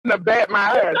to bat my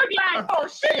ass. Oh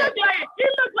shit! He looked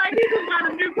like he just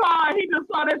got a new car. And he just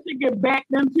saw that shit get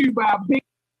backed into by a big.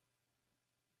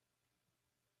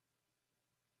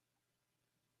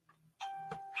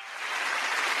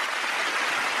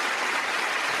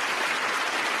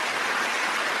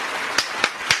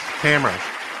 Camera.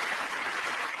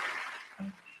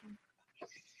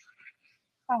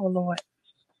 Oh Lord.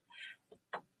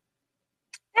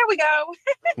 There we go.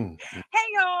 Hey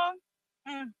y'all.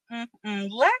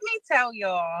 Let me tell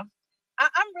y'all.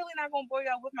 I'm really not gonna bore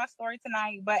y'all with my story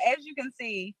tonight, but as you can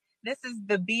see, this is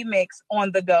the B mix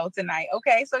on the go tonight.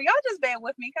 Okay, so y'all just bear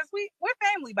with me because we're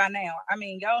family by now. I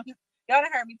mean, y'all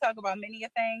done heard me talk about many a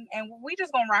thing, and we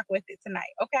just gonna rock with it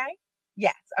tonight. Okay.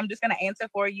 Yes, I'm just gonna answer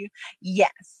for you.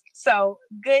 Yes. So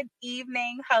good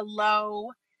evening.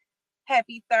 Hello.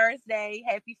 Happy Thursday,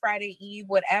 happy Friday Eve,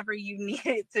 whatever you need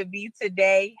it to be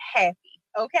today. Happy,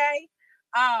 okay?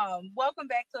 Welcome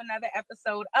back to another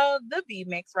episode of the B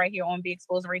Mix right here on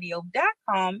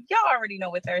BeExposedRadio.com. Y'all already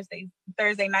know what Thursday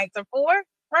nights are for,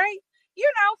 right?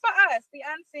 You know, for us, the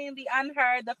unseen, the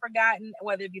unheard, the forgotten,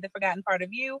 whether it be the forgotten part of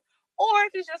you, or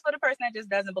if it's just for the person that just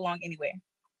doesn't belong anywhere.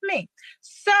 Me.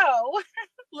 So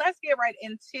let's get right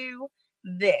into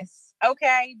this,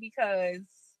 okay? Because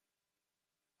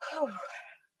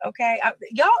okay,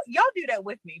 y'all do that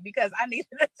with me because I needed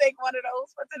to take one of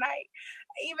those for tonight.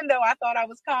 Even though I thought I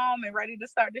was calm and ready to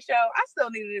start the show, I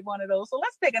still needed one of those. So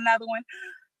let's take another one.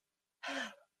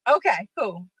 Okay,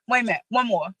 cool. Wait a minute. One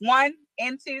more. 1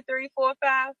 and 2, 3, 4,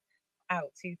 5.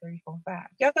 Out 2, 3, 4, 5.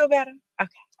 Y'all feel better? Okay,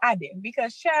 I did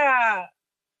because child.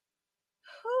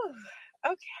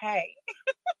 Okay.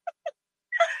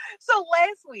 So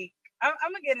last week, I'm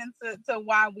gonna get into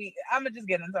why I'm gonna just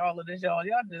get into all of this, y'all.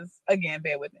 Y'all just again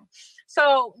bear with me.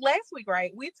 So last week,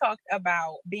 right, we talked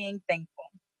about being thankful.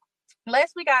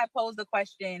 Last week I posed a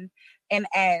question and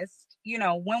asked,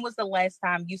 when was the last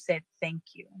time you said thank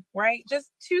you? Right?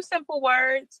 Just 2 simple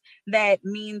words that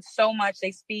mean so much.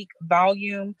 They speak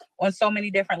volume on so many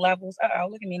different levels.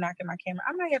 Look at me knocking my camera.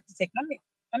 I might have to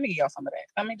let me give y'all some of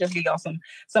that. Let me just give y'all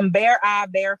some bare eye,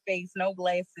 bare face, no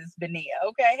glasses, Benia.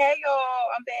 Okay, hey y'all,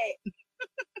 I'm back.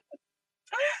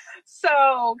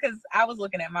 So, because I was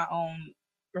looking at my own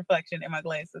reflection in my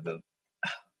glasses.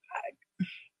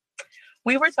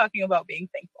 We were talking about being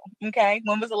thankful. Okay,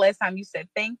 when was the last time you said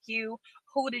thank you?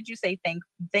 Who did you say thank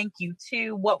you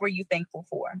to? What were you thankful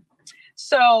for?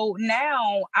 So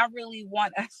now I really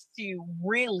want us to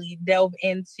really delve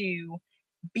into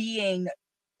being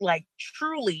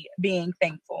truly being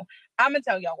thankful. I'm gonna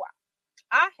tell y'all why.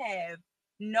 I have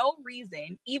no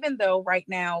reason, even though right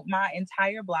now my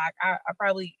entire block, I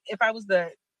probably, if I was to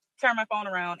turn my phone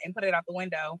around and put it out the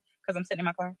window because I'm sitting in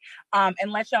my car,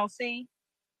 and let y'all see,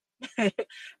 let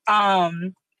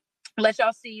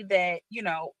y'all see that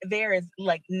there is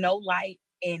no light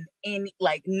in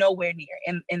nowhere near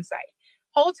in sight.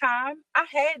 Whole time I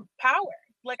had power.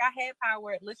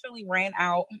 It literally ran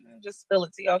out. Just spill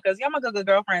it to y'all because y'all my good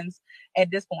girlfriends at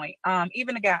this point.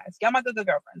 Even the guys, y'all my good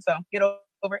girlfriends. So get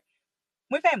over it.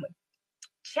 We're family.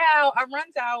 Child, I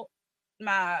runs out.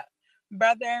 My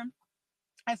brother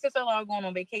and sister-in-law going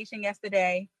on vacation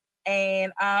yesterday.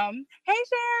 And hey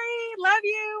Sherry, love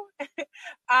you.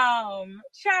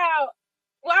 Child,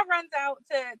 well, I runs out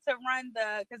to run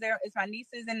because it's my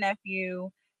nieces and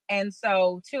nephew. And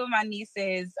so 2 of my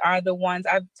nieces are the ones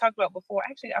I've talked about before.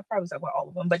 Actually, I've probably talked about all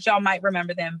of them, but y'all might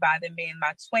remember them by them being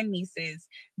my twin nieces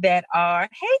that are,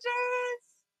 hey,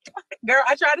 Jess. Girl,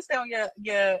 I tried to stay on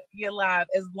your live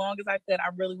as long as I could. I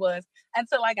really was.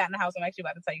 Until I got in the house. I'm actually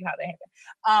about to tell you how that happened.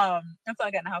 Until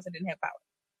I got in the house and didn't have power.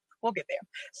 We'll get there.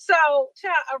 So,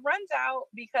 child, I runs out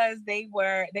because they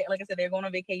like I said, they're going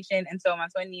on vacation. And so my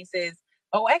twin nieces,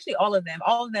 actually all of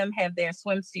them have their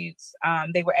swimsuits.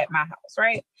 They were at my house,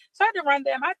 right? So I had to run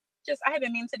them. I have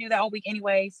been meaning to do that all week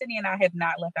anyway. Sydney and I have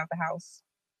not left out the house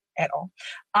at all.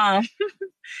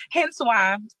 Hence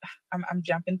why I'm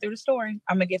jumping through the story.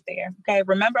 I'm gonna get there. Okay.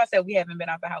 Remember I said we haven't been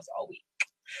out the house all week.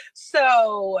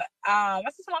 So my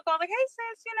sister-in-law called like, hey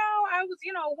sis, I was,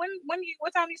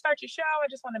 what time do you start your show? I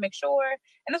just want to make sure.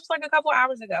 And this was like a couple of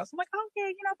hours ago. So I'm like,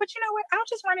 okay, but you know what? I'll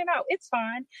just run it out. It's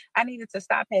fine. I needed to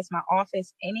stop past my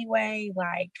office anyway.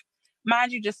 Like,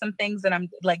 mind you, just some things that I'm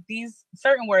like, these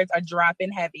certain words are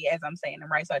dropping heavy as I'm saying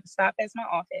them, right? So I had to stop past my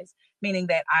office, meaning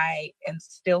that I am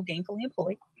still gainfully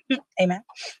employed. Amen.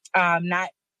 Not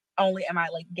only am I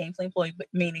gainfully employed, but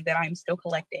meaning that I'm still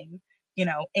collecting,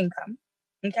 income.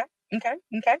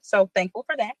 Okay. So thankful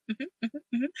for that.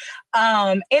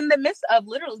 In the midst of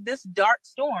literally this dark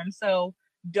storm. So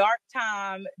dark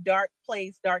time, dark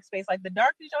place, dark space. Like the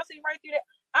dark that y'all see right through that.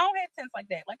 I don't have tents like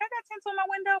that. Like I got tents on my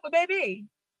window, but baby,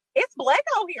 It's black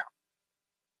out here.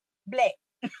 Black.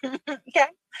 Okay.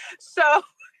 So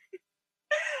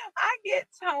I get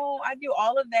home, I do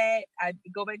all of that. I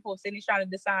go back and forth. Sydney's trying to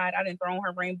decide. I didn't throw on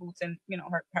her rain boots and,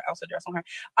 her Elsa dress on her.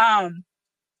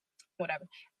 Whatever.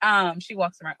 She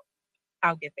walks around.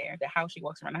 I'll get there. How she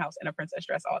walks around the house in a princess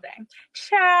dress all day.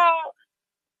 Child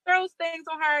throws things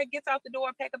on her, gets out the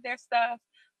door, pack up their stuff.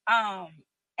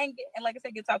 And like I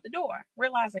said, gets out the door.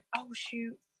 Realizing, oh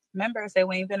shoot. Remember I said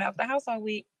we ain't been out the house all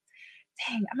week.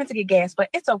 Dang, I meant to get gas, but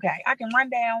it's okay. I can run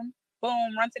down,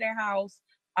 boom, run to their house.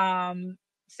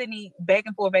 Sydney back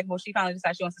and forth. She finally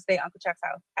decides she wants to stay at Uncle Chuck's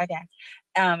house. Okay.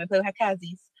 And play with her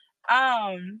cousins.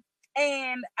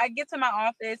 And I get to my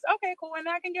office. Okay, cool. And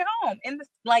I can get home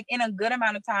in a good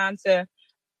amount of time to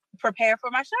prepare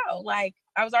for my show. Like,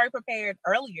 I was already prepared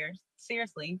earlier.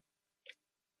 Seriously.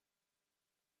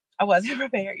 I wasn't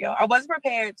prepared, y'all. I wasn't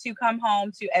prepared to come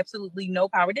home to absolutely no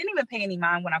power. Didn't even pay any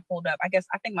mind when I pulled up. I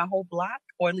think my whole block,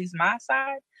 or at least my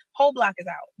side, whole block is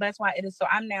out. That's why it is. So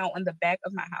I'm now in the back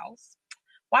of my house.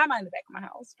 Why am I in the back of my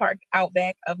house? Parked out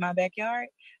back of my backyard?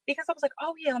 Because I was like,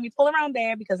 oh yeah, let me pull around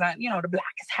there because the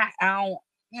block is hot. I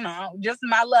don't, just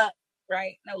my luck,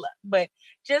 right? No luck. But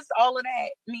just all of that,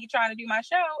 me trying to do my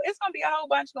show, it's going to be a whole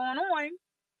bunch going on.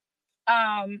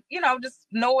 Just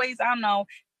noise. I don't know.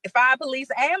 5 police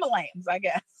ambulance, I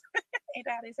guess. Ain't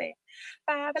that how they say it?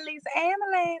 5 police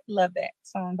ambulance. Love that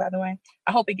song, by the way.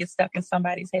 I hope it gets stuck in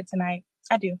somebody's head tonight.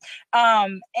 I do.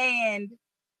 And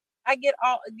I get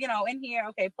all, in here,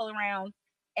 okay, pull around.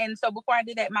 And so before I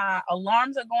did that, my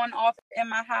alarms are going off in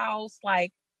my house,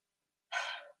 like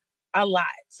a lot.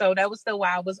 So that was still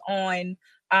why I was on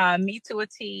Me to a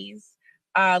Tease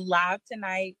live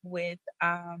tonight with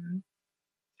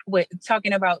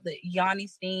talking about the Yanni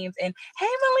Steams and hey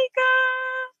Malika,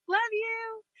 love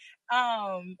you.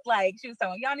 Like she was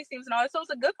talking Yanni Steams and all that. So it's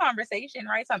a good conversation,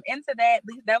 right? So I'm into that. At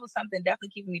least that was something definitely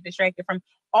keeping me distracted from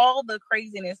all the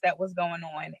craziness that was going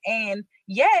on. And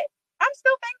yet I'm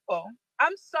still thankful.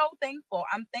 I'm so thankful.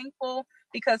 I'm thankful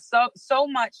because so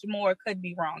much more could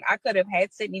be wrong. I could have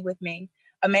had Sydney with me.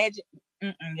 Imagine,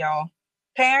 y'all.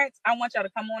 Parents, I want y'all to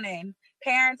come on in.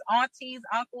 Parents, aunties,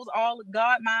 uncles, all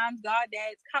godmoms,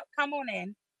 goddads, come on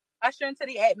in. Usher into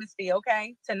the atmosphere,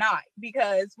 okay, tonight,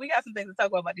 because we got some things to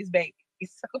talk about these babies,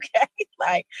 okay?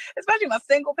 Like, especially my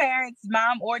single parents,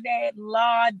 mom or dad,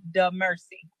 Lord the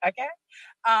mercy, okay?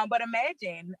 But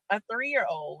imagine a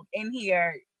 3-year-old in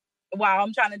here while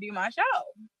I'm trying to do my show.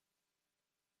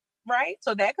 Right.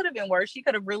 So that could have been worse. She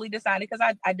could have really decided,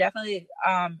 because I definitely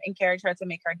encouraged her to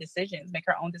make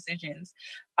her own decisions.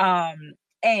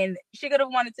 And she could have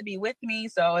wanted to be with me.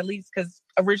 So at least, because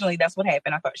originally that's what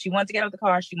happened. I thought she wanted to get out of the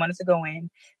car. She wanted to go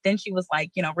in. Then she was like,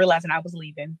 realizing I was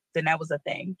leaving. Then that was a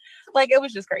thing. Like, it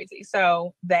was just crazy.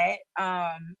 So that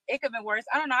it could have been worse.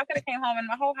 I don't know. I could have came home and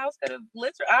my whole house could have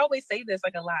literally, I always say this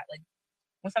like a lot. Like,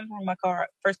 when something's wrong with my car,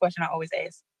 first question I always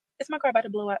ask, is my car about to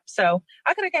blow up? So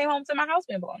I could have came home to my house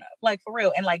being blown up, like, for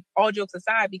real. And like, all jokes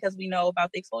aside, because we know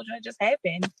about the explosion that just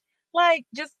happened, like,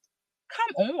 just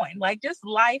come on, like, just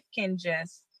life can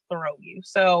just throw you.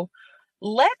 So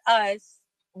let us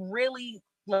really,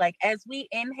 like, as we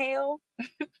inhale,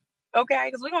 okay,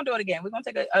 because we're gonna do it again. We're gonna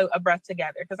take a breath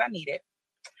together because I need it.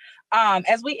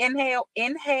 As we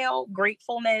inhale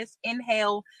gratefulness,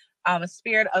 inhale a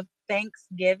spirit of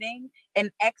thanksgiving,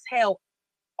 and exhale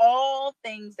all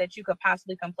things that you could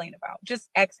possibly complain about. Just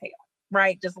exhale,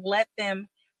 right? Just let them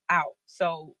out.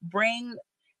 So bring,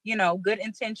 good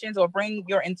intentions, or bring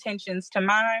your intentions to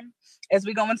mind as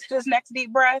we go into this next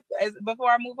deep breath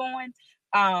before I move on.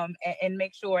 And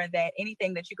make sure that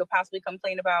anything that you could possibly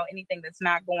complain about, anything that's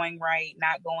not going right,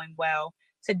 not going well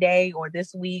today or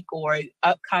this week or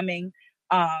upcoming,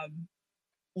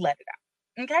 let it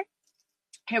out. Okay?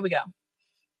 Here we go.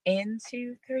 1,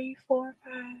 2, 3, 4,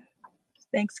 5.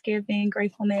 Thanksgiving,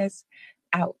 gratefulness.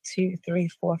 Out 2, 3,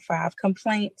 4, 5.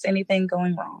 Complaints, anything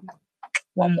going wrong.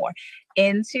 One more.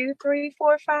 1, 2, 3,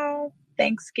 4, 5.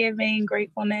 Thanksgiving,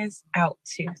 gratefulness. Out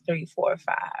 2, 3, 4,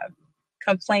 5.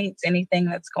 Complaints, anything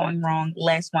that's going wrong.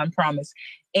 Last one, promise.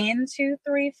 1, 2,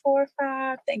 3, 4,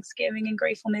 5. Thanksgiving and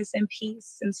gratefulness and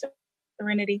peace and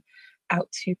serenity. Out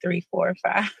 2, 3, 4,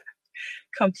 5.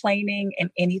 Complaining and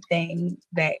anything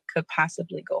that could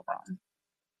possibly go wrong.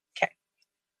 Okay.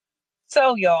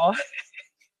 So, y'all,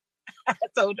 I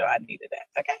told y'all I needed that,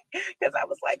 okay? Because I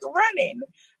was like running.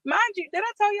 Mind you, did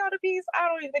I tell y'all the piece? I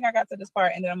don't even think I got to this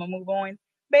part, and then I'm gonna move on.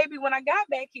 Baby, when I got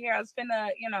back here, I was finna,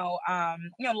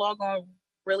 log on,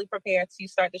 really prepared to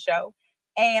start the show.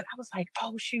 And I was like,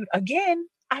 oh shoot, again,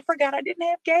 I forgot I didn't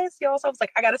have gas, y'all. So I was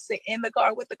like, I gotta sit in the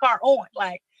car with the car on.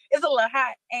 Like, it's a little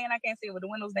hot and I can't sit with the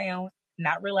windows down.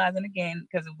 not realizing again,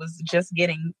 because it was just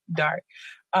getting dark,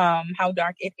 how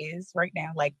dark it is right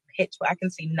now, like pitch. I can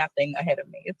see nothing ahead of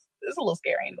me. It's a little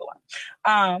scary in the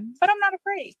line. But I'm not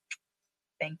afraid.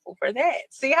 Thankful for that.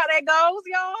 See how that goes,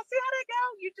 y'all? See how that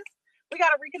goes? We got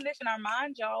to recondition our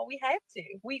mind, y'all. We have to.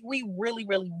 We really,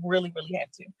 really, really, really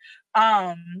have to.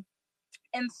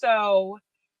 And so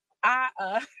I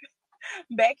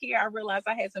back here, I realized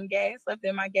I had some gas left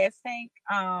in my gas tank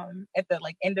at the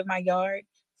like end of my yard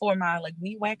for my like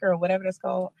weed whacker or whatever that's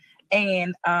called.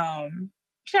 And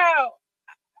child,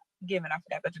 given I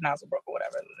forgot that the nozzle broke or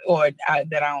whatever, or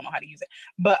that I don't know how to use it.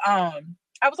 But I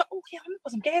was like, oh yeah, let me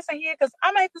put some gas in here because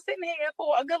I'm gonna have to sit in here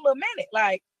for a good little minute.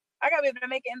 Like I gotta be able to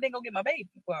make it and then go get my baby.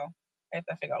 Well, if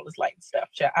I figure all this light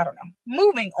stuff, child, I don't know.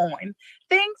 Moving on,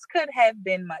 things could have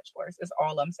been much worse. Is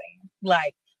all I'm saying.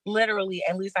 Like literally,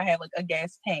 at least I have like a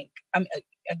gas tank. A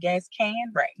gas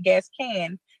can, right? Gas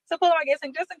can to put my gas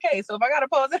in just in case. So if I gotta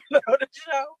pause in the middle of the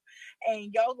show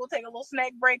and y'all go take a little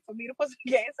snack break for me to put some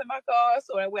gas in my car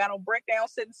so that way I don't break down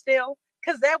sitting still,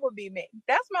 because that would be me.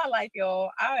 That's my life, y'all.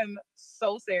 I am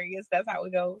so serious. That's how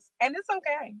it goes. And it's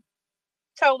okay.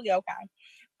 Totally okay.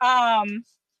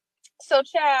 So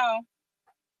child,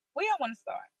 where I want to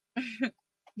start?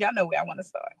 Y'all know where I want to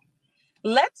start.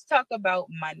 Let's talk about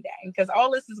Monday, because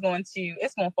all this is going to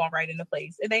fall right into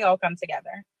place. They all come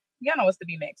together. Y'all know what's to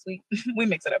be mixed. We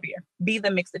mix it up here. Be the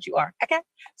mix that you are. Okay.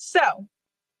 So y'all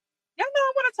know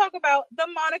I want to talk about the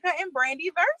Monica and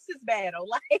Brandy versus battle.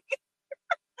 Like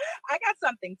I got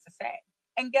something to say.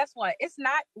 And guess what? It's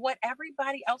not what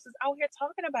everybody else is out here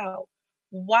talking about.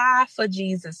 Why for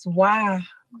Jesus? Why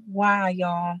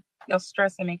y'all? Y'all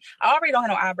stressing me. I already don't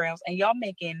have no eyebrows, and y'all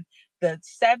making the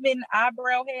 7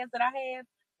 eyebrow hairs that I have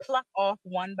pluck off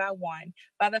one by one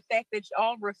by the fact that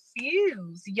y'all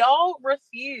refuse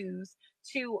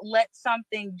to let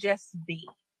something just be.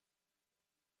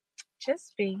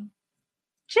 Just be.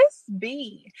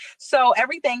 So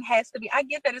everything has to be. I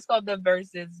get that it's called the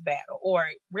versus battle,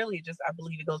 or really just I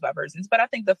believe it goes by versus, but I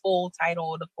think the full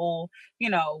title, the full,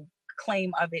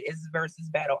 claim of it is versus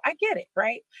battle. I get it,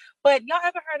 right? But y'all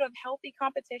ever heard of healthy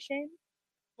competition?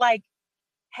 Like,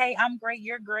 hey, I'm great,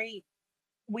 you're great.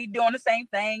 We doing the same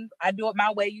thing. I do it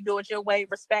my way, you do it your way.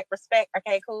 Respect.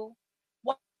 Okay, cool.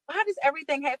 Why does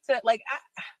everything have to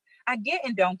I get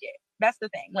and don't get. That's the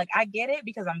thing. Like I get it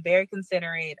because I'm very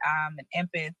considerate. I'm an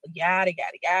empath, yada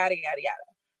yada yada yada yada.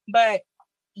 But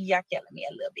y'all killing me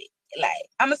a little bit. Like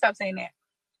I'm gonna stop saying that.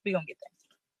 We gonna get there.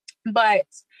 But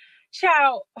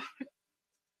child,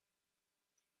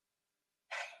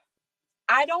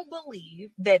 I don't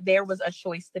believe that there was a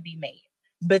choice to be made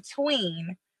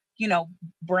between,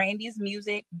 Brandy's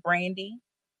music, Brandy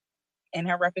and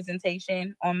her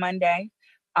representation on Monday,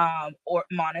 or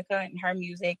Monica and her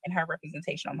music and her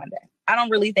representation on Monday. I don't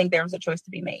really think there was a choice to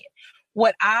be made.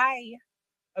 What I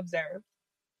observed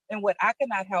and what I could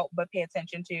not help but pay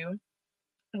attention to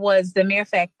was the mere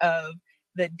fact of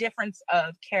the difference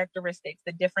of characteristics,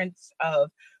 the difference of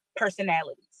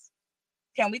personalities.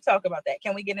 Can we talk about that?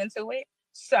 Can we get into it?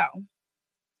 So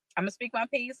I'm gonna speak my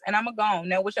piece and I'm gonna go on.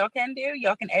 Now, what y'all can do,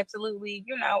 y'all can absolutely,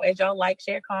 as y'all like,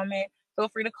 share, comment, feel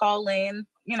free to call in,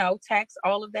 text,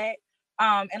 all of that,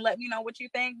 and let me know what you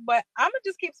think. But I'm gonna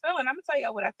just keep spilling. I'm gonna tell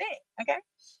y'all what I think, okay?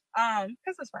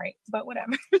 Because it's right, but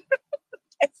whatever.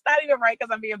 It's not even right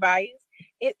because I'm being biased.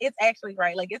 It's actually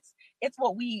right. Like it's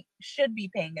what we should be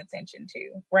paying attention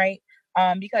to, right?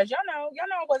 Because y'all know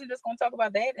I wasn't just gonna talk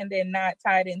about that and then not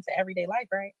tie it into everyday life,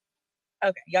 right?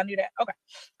 Okay, y'all knew that. Okay,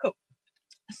 cool.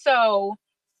 So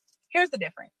here's the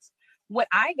difference. What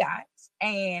I got,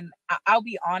 and I'll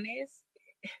be honest,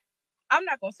 I'm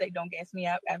not gonna say don't gas me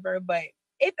up ever, but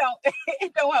it don't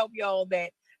help y'all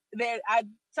that I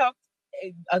talked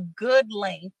a good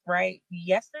length, right?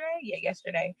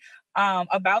 Yesterday,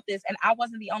 about this, and I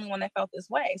wasn't the only one that felt this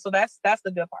way. So that's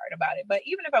the good part about it. But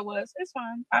even if I was, it's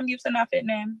fine. I'm used to not fitting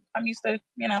in. I'm used to,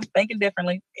 thinking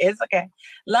differently. It's okay.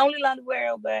 Lonely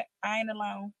world, but I ain't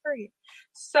alone. Period.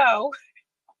 So,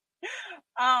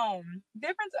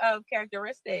 difference of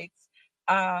characteristics,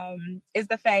 is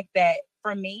the fact that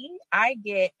for me, I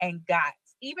get and got,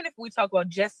 even if we talk about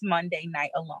just Monday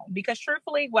night alone, because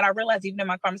truthfully, what I realized even in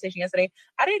my conversation yesterday,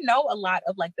 I didn't know a lot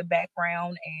of like the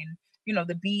background and,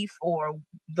 the beef or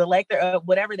the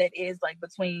whatever that is like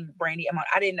between Brandy and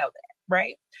Monica. I didn't know that.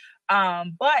 Right.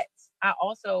 But I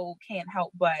also can't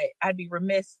help but I'd be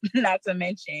remiss not to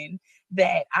mention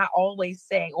that I always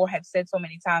say, or have said so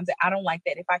many times, that I don't like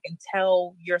that if I can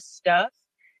tell your stuff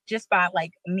just by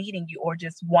like meeting you or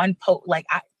just one post, like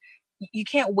you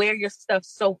can't wear your stuff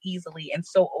so easily and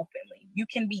so openly. You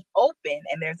can be open,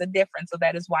 and there's a difference. So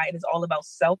that is why it is all about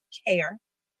self-care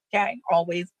Okay.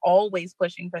 Always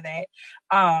pushing for that.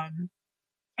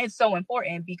 It's so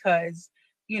important because,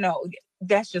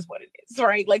 that's just what it is,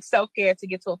 right? Like self-care, to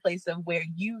get to a place of where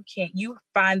you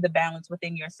find the balance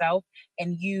within yourself,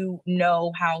 and you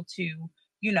know how to,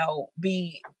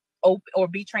 be open or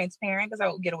be transparent, because I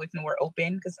will get away from the word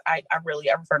open, because I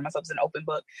refer to myself as an open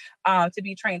book, to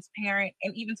be transparent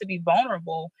and even to be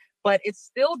vulnerable. But it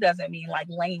still doesn't mean like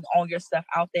laying all your stuff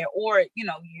out there, or,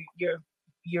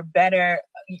 you're better,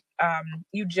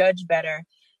 you judge better.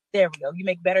 There we go. You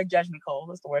make better judgment calls.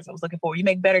 That's the words I was looking for. You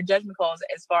make better judgment calls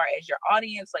as far as your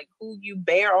audience, like who you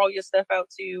bear all your stuff out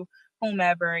to,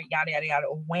 whomever, yada, yada, yada,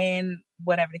 when,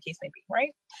 whatever the case may be,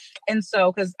 right? And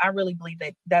so, because I really believe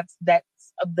that that's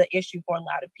the issue for a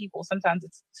lot of people. Sometimes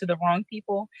it's to the wrong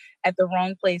people, at the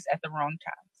wrong place, at the wrong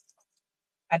time.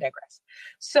 I digress.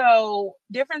 So,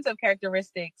 difference of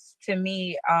characteristics to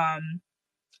me,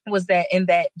 was that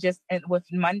with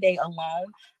Monday alone,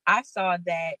 I saw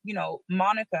that,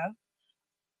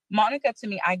 Monica to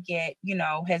me, I get,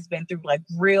 has been through like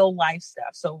real life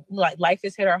stuff. So like life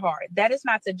has hit her hard. That is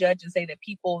not to judge and say that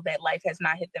people that life has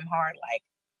not hit them hard, like,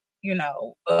 you're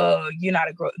not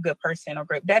a good person or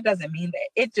great. That doesn't mean that.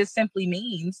 It just simply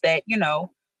means that,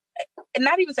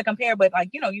 not even to compare, but like,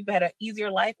 you've had an easier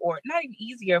life, or not even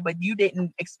easier, but you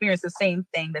didn't experience the same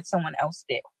thing that someone else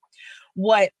did.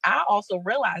 What I also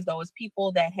realized, though, is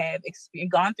people that have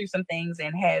gone through some things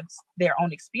and have their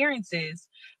own experiences,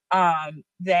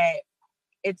 that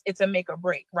it's a make or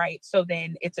break, right? So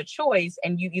then it's a choice,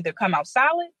 and you either come out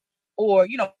solid, or,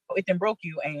 it then broke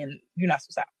you and you're not so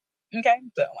solid. Okay.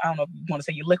 So I don't know if you want to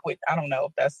say you liquid. I don't know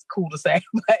if that's cool to say,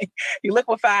 but you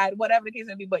liquefied, whatever the case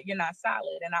may be, but you're not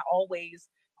solid. And I always,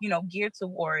 gear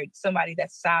toward somebody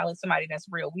that's solid, somebody that's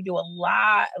real. We do a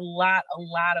lot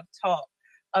of talk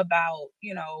about,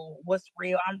 what's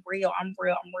real. I'm real.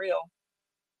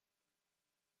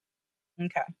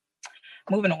 Okay.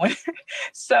 Moving on.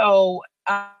 So,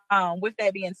 with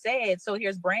that being said, so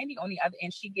here's Brandy on the other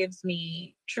end. She gives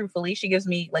me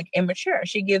like immature.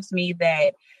 She gives me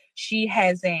that she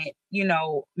hasn't,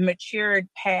 matured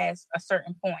past a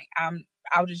certain point.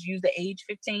 I'll just use the age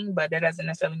 15, but that doesn't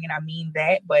necessarily mean I mean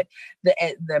that. But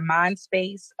the mind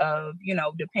space of,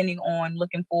 depending on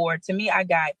looking forward. To me,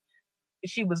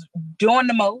 she was doing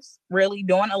the most, really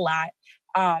doing a lot.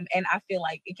 And I feel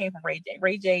like it came from Ray J.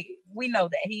 Ray J, we know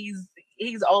that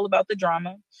he's all about the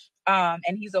drama.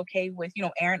 And he's okay with,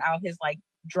 airing out his like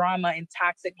drama and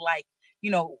toxic, like,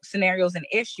 scenarios and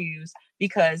issues,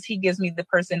 because he gives me the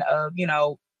person of,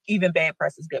 even bad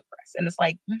press is good press. And it's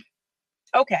like,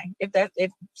 okay,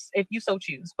 if you so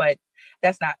choose, but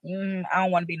that's not, I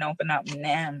don't want to be known for nothing.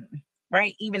 Nah.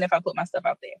 Right? Even if I put my stuff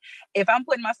out there. If I'm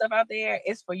putting my stuff out there,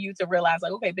 it's for you to realize,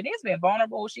 like, okay, Benia's being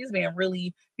vulnerable. She's being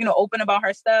really, open about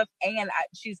her stuff. And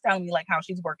she's telling me, like, how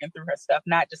she's working through her stuff,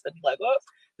 not just to be like, oh,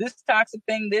 this toxic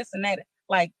thing, this and that.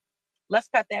 Like, let's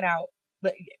cut that out.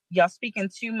 But y'all speaking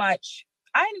too much.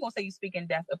 I ain't even gonna say you speaking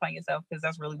death upon yourself, because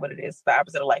that's really what it is. The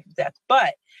opposite of life is death.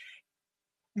 But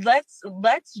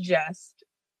let's just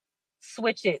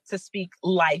switch it to speak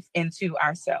life into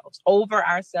ourselves, over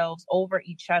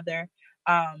each other,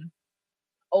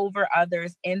 over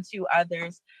others, into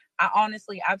others.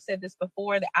 I've said this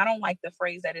before, that I don't like the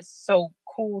phrase that is so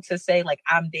cool to say, like,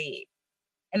 I'm dead.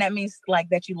 And that means like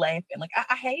that you laugh and like,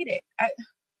 I hate it. I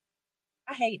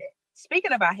hate it.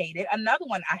 Speaking of I hate it, another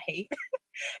one I hate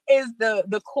is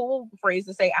the cool phrase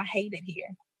to say, I hate it here.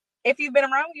 If you've been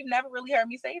around, you've never really heard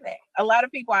me say that. A lot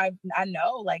of people I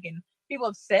know, like, and people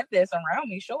have said this around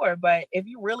me, sure, but if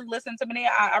you really listen to me,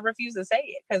 I refuse to say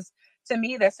it, because to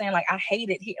me, that's saying like, I hate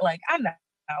it here. Like, I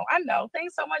know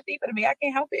things so much deeper to me. I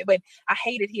can't help it, but I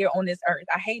hate it here on this earth.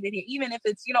 I hate it here, even if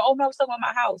it's, oh no, it's still on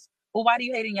my house. Well, why do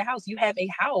you hate in your house? You have a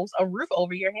house, a roof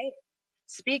over your head.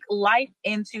 Speak life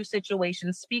into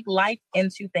situations. Speak life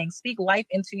into things. Speak life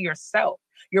into yourself.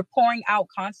 You're pouring out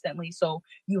constantly. So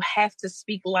you have to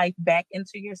speak life back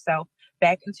into yourself,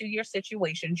 back into your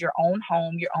situations, your own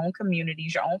home, your own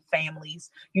communities, your own families,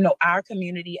 our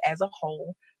community as a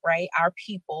whole, right? Our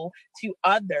people, to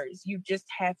others. You just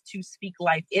have to speak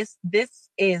life. This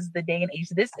is the day and age.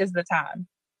 This is the time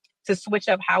to switch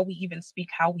up how we even speak,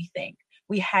 how we think.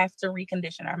 We have to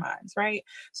recondition our minds, right?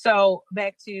 So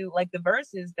back to like the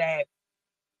verses that,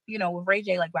 with Ray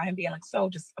J, like by him being like, so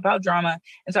just about drama.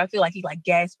 And so I feel like he like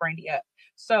gassed Brandy up.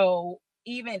 So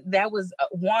even that was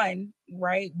one,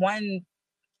 right? One,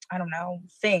 I don't know,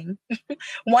 thing,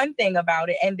 one thing about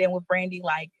it. And then with Brandy,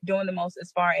 like doing the most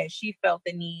as far as she felt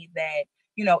the need that,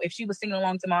 if she was singing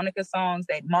along to Monica's songs,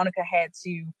 that Monica had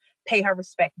to pay her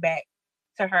respect back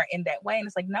to her in that way. And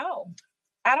it's like, no,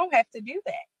 I don't have to do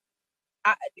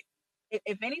that.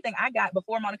 if anything, I got,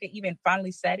 before Monica even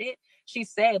finally said it, she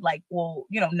said like, well,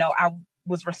 no, I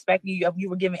was respecting you.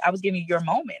 I was giving you your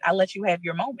moment. I let you have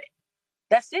your moment.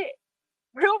 That's it.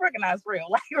 Real recognize real.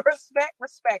 Like respect.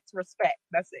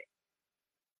 That's it.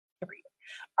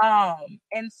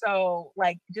 And so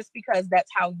like, just because that's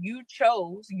how you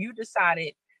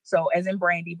decided. So as in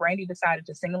Brandy decided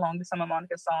to sing along to some of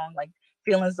Monica's song, like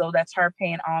feeling as though that's her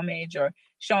paying homage or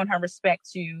showing her respect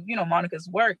to, Monica's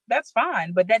work. That's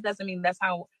fine. But that doesn't mean that's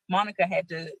how Monica had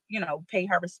to, pay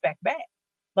her respect back.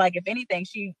 Like, if anything,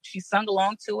 she sung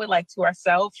along to it, like to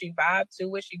herself. She vibed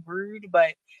to it. She groomed,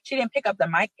 but she didn't pick up the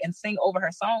mic and sing over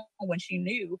her song when she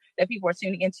knew that people were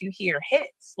tuning in to hear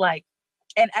hits. Like,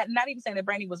 and I'm not even saying that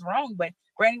Brandy was wrong, but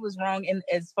Brandy was wrong in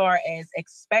as far as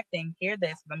expecting, hear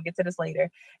this, I'm gonna get to this later,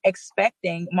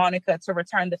 expecting Monica to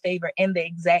return the favor in the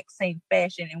exact same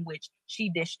fashion in which she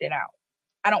dished it out.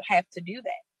 I don't have to do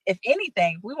that. If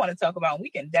anything, we want to talk about, we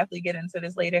can definitely get into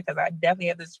this later because I definitely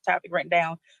have this topic written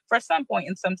down for some point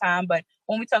in some time. But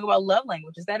when we talk about love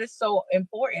languages, that is so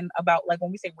important about, like,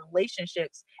 when we say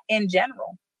relationships in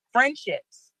general,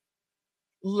 friendships.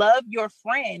 Love your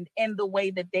friend in the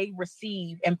way that they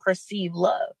receive and perceive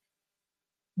love.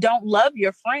 Don't love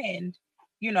your friend,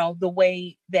 the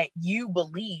way that you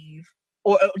believe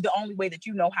or the only way that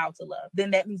you know how to love.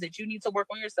 Then that means that you need to work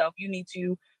on yourself. You need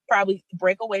to probably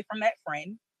break away from that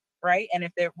friend, right? And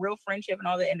if they're real friendship and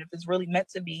all that, and if it's really meant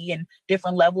to be in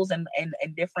different levels and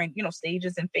different,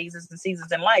 stages and phases and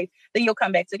seasons in life, then you'll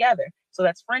come back together. So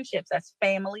that's friendships, that's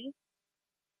family.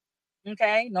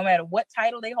 Okay, no matter what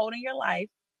title they hold in your life,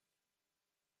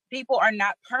 people are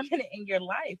not permanent in your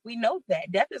life. We know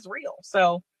that death is real.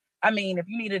 So, I mean, if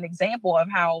you need an example of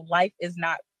how life is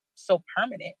not so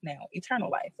permanent now,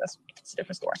 eternal life, that's a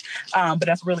different story. But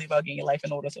that's really about getting your life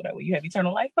in order so that way you have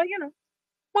eternal life. But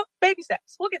well, baby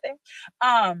steps, we'll get there.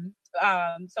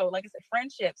 So like I said,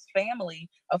 friendships, family,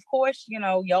 of course,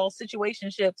 y'all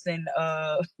situationships and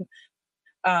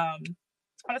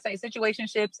I want to say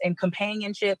situationships and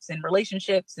companionships and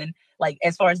relationships and, like,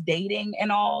 as far as dating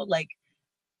and all, like,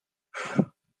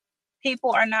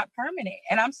 people are not permanent.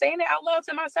 And I'm saying it out loud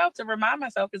to myself to remind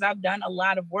myself, because I've done a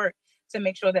lot of work to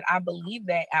make sure that I believe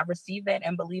that, I receive that,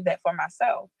 and believe that for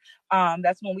myself.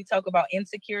 That's when we talk about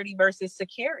insecurity versus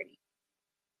security,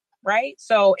 right?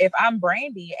 So if I'm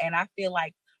Brandy and I feel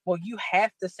like, well, you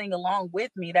have to sing along with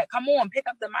me, that, come on, pick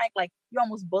up the mic, like, you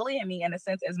almost bullying me in a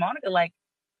sense as Monica, like,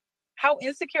 how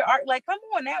insecure are, like, come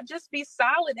on now, just be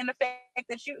solid in the fact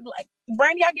that you, like,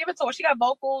 Brandy, I give it to her. She got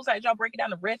vocals. I y'all breaking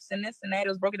down the riffs and this and that. It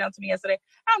was broken down to me yesterday.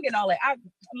 I don't get all that. I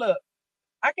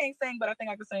can't sing, but I think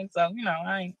I can sing. So,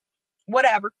 I ain't,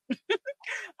 whatever.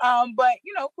 But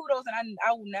kudos, and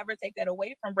I will never take that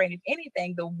away from Brandy. If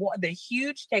anything, the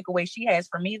huge takeaway she has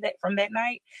for me from that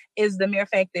night is the mere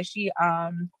fact that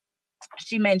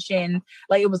she mentioned,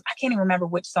 like, it was, I can't even remember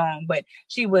which song, but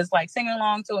she was like singing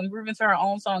along to and grooving to her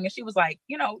own song, and she was like,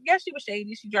 yes, she was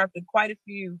shady. She dropped quite a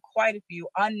few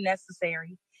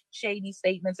unnecessary shady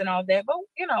statements and all that, but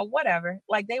whatever.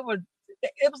 Like, it was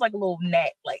like a little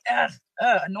gnat, like,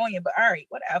 annoying, but all right,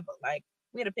 whatever. Like,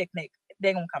 we had a picnic,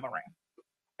 they're gonna come around.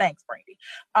 Thanks, Brandy.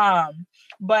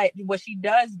 But what she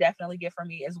does definitely get from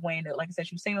me is when, like I said,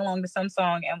 she was singing along to some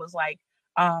song and was like,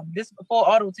 this full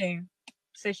auto-tune.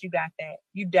 Sis, you got that.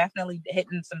 You definitely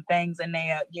hitting some things in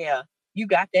there. Yeah, you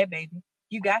got that, baby.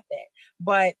 You got that.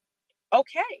 But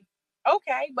okay,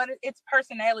 but it's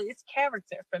personality, it's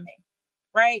character for me,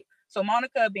 right? So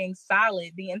Monica being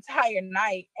solid the entire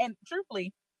night, and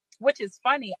truthfully, which is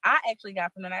funny, I actually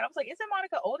got from the night, I was like, isn't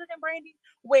Monica older than Brandy?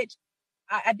 Which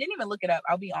I didn't even look it up,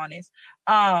 I'll be honest.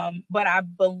 But I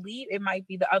believe it might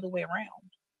be the other way around.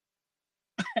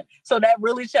 So that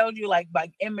really shows you like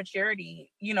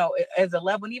immaturity, as a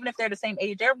level. And even if they're the same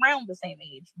age, they're around the same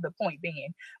age, the point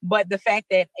being. But the fact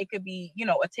that it could be, a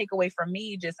takeaway for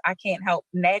me, just, I can't help,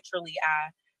 naturally,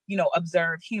 I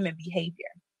observe human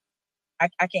behavior. I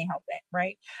can't help that,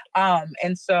 right?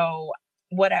 And so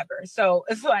whatever. So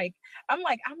it's like, I'm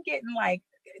getting like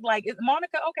is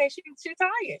Monica okay? She's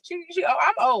tired.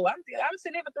 I'm old. I'm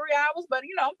sitting here for 3 hours, but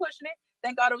I'm pushing it.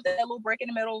 Thank God it was that little break in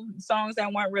the middle, songs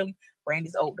that weren't really.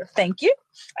 Brandy's older. Thank you.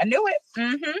 I knew it.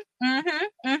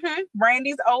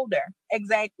 Brandy's older.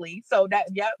 Exactly. So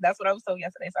that's what I was told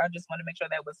yesterday. So I just want to make sure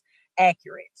that was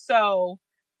accurate. So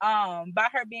by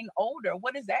her being older,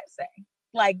 what does that say?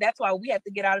 Like, that's why we have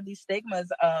to get out of these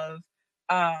stigmas of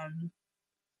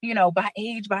by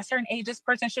age, by a certain age, this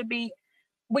person should be.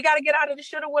 We got to get out of the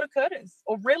shoulda, woulda, couldas,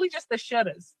 or really just the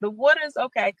shouldas. The wouldas,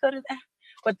 okay, couldas,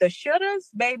 but the shouldas,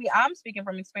 baby, I'm speaking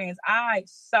from experience. I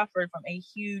suffered from a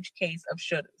huge case of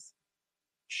shouldas.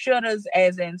 shouldas,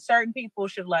 as in certain people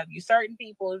should love you, certain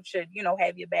people should,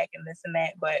 have your back and this and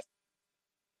that. But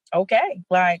okay,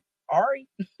 like Ari.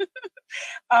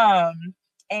 um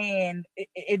and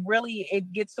it really,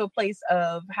 it gets to a place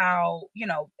of how,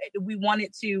 we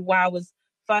wanted to, while I was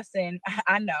fussing.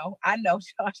 I know,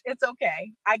 Josh, it's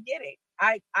okay, I get it.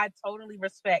 I totally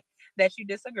respect that you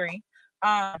disagree.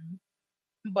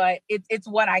 But it's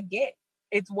what I get.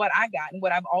 It's what I got and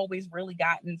what I've always really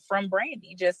gotten from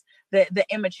Brandy. Just the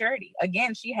immaturity.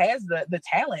 Again, she has the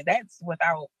talent. That's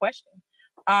without question.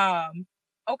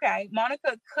 Okay,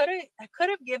 Monica could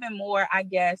have given more, I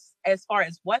guess, as far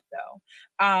as what though.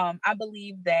 I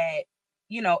believe that,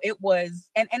 it was,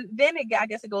 and then I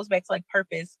guess it goes back to like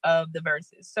purpose of the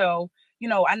verses. So,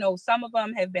 I know some of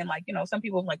them have been like, some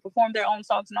people have like performed their own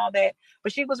songs and all that,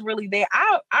 but she was really there.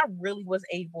 I really was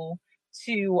able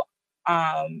to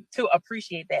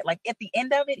appreciate that. Like at the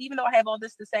end of it, even though I have all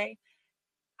this to say,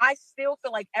 I still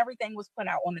feel like everything was put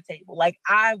out on the table. Like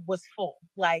I was full.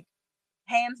 Like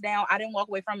hands down, I didn't walk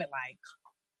away from it like,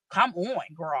 come on,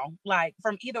 girl. Like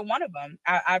from either one of them,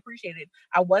 I appreciate it.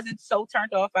 I wasn't so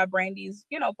turned off by Brandy's,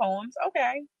 poems.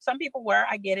 Okay, some people were.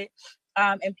 I get it.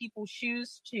 And people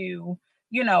choose to,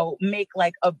 make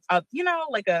like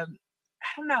like a, I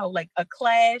don't know, like a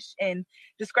clash and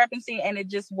discrepancy, and it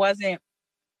just wasn't.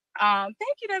 Thank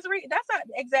you, Desiree. That's not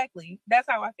exactly. That's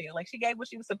how I feel. Like she gave what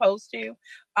she was supposed to,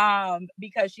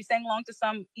 because she sang along to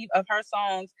some of her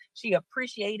songs. She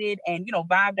appreciated and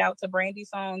vibed out to Brandy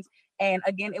songs. And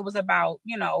again, it was about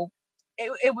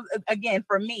it was, again,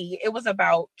 for me, it was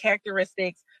about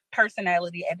characteristics,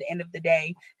 personality at the end of the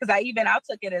day. Because I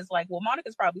took it as like, well,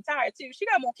 Monica's probably tired too. She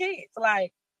got more kids.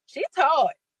 Like she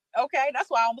tired. Okay, that's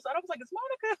why I was like, it's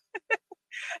Monica.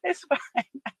 It's fine.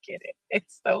 I get it.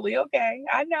 It's totally okay.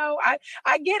 I know.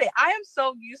 I get it. I am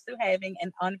so used to having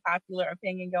an unpopular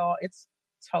opinion, y'all. It's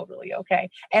totally okay.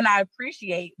 And I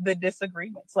appreciate the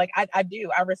disagreements. Like I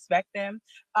do. I respect them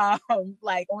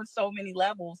like on so many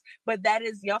levels. But that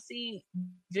is, y'all see,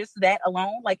 just that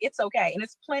alone, like it's okay. And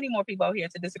it's plenty more people out here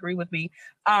to disagree with me.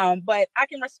 But I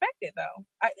can respect it though.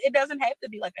 It doesn't have to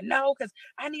be like a no, because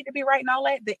I need to be right and all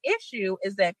that. The issue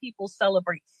is that people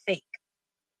celebrate fake.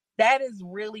 That is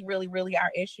really, really, really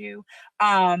our issue.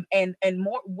 And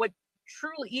more, what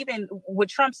truly, even what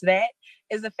trumps that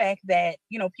is the fact that,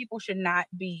 people should not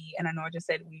be, and I know I just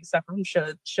said we suffer from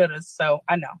shouldas, so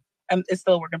I know it's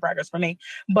still a work in progress for me,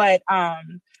 but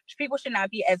people should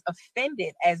not be as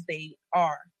offended as they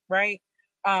are, right?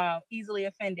 Easily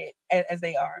offended as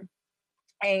they are.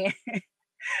 And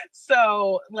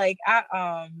so like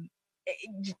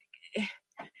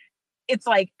it's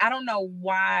like, I don't know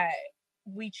why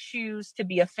we choose to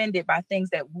be offended by things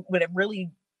that would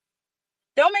really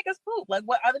don't make us poop. Like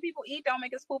what other people eat don't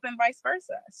make us poop, and vice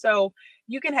versa. So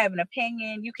you can have an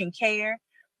opinion, you can care,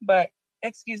 but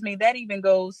excuse me, that even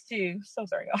goes to, so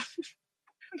sorry, y'all.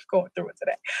 I'm going through it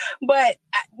today, but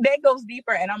that goes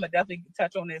deeper, and I'm gonna definitely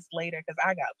touch on this later because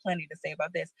I got plenty to say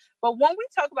about this. But when we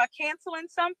talk about canceling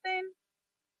something,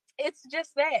 it's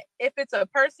just that if it's a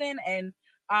person, and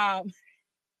I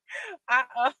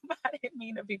didn't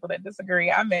mean the people that disagree.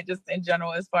 I meant just in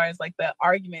general, as far as like the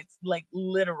arguments, like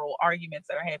literal arguments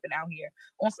that are happening out here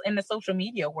in the social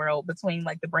media world between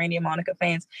like the Brandy and Monica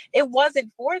fans. It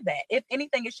wasn't for that. If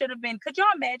anything, it should have been. Could y'all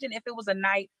imagine if it was a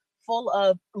night full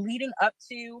of leading up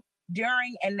to,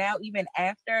 during, and now even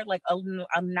after, like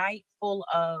a night full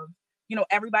of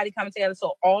everybody coming together.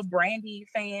 So all Brandy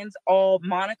fans, all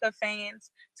Monica fans,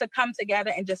 to come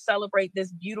together and just celebrate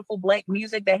this beautiful Black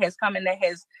music that has come and that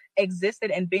has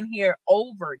existed and been here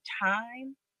over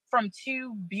time from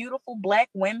two beautiful Black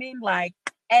women, like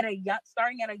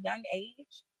starting at a young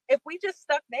age. If we just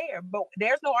stuck there, but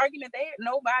there's no argument there.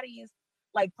 Nobody is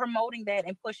like promoting that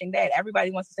and pushing that.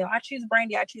 Everybody wants to say, oh, I choose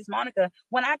Brandy, I choose Monica,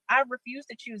 when I refuse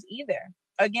to choose either.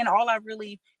 Again, all I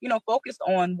really, focused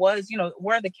on was,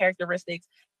 were the characteristics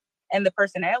and the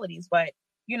personalities, but,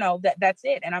 that's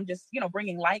it. And I'm just,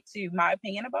 bringing light to my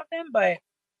opinion about them. But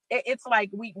it's like,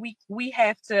 we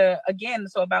have to, again,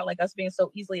 so about like us being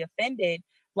so easily offended,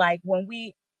 like when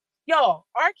y'all,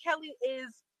 R. Kelly is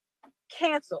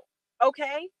canceled.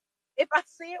 Okay. If I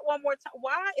see it one more time,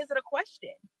 why is it a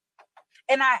question?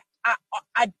 And I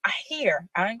hear,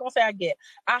 I ain't gonna say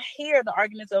I hear the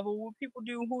arguments of what people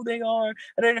do, who they are.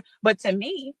 But to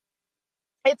me,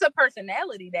 it's a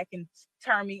personality that can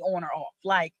turn me on or off.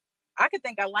 Like I could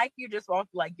think I like you just off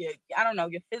like your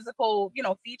physical,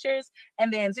 features.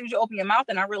 And then as soon as you open your mouth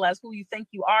and I realize who you think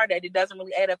you are, that it doesn't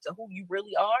really add up to who you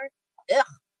really are.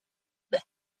 Ugh.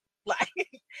 Like,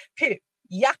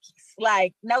 yuckies.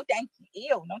 Like, no, thank you. Ew,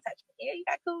 don't touch me. Ew, you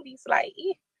got cooties. Like,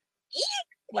 ew.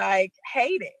 Like,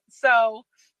 hate it. So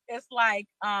it's like,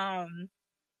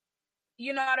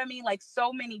 you know what I mean? Like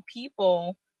so many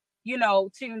people,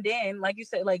 tuned in, like you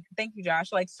said, like, thank you,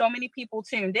 Josh. Like so many people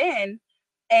tuned in.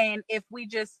 And if we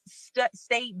just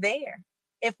stayed there,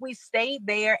 if we stayed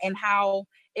there, and how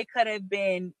it could have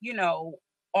been,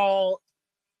 all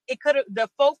it could have, the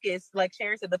focus, like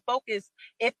Sherry said, the focus,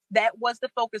 if that was the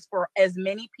focus for as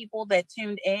many people that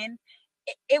tuned in,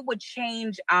 it would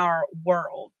change our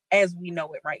world as we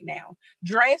know it right now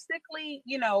drastically,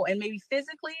 and maybe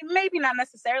physically, maybe not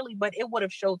necessarily, but it would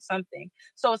have showed something.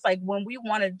 So it's like when we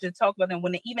wanted to talk about them,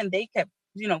 when even they kept,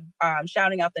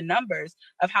 shouting out the numbers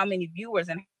of how many viewers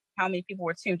and how many people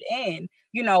were tuned in,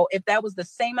 if that was the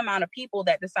same amount of people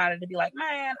that decided to be like,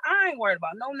 man, I ain't worried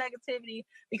about no negativity,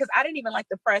 because I didn't even like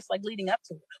the press, like leading up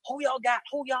to it. Who y'all got?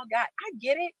 I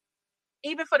get it.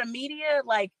 Even for the media,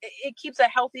 like it keeps a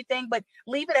healthy thing, but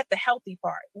leave it at the healthy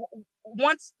part.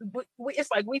 Once it's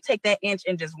like we take that inch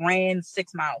and just ran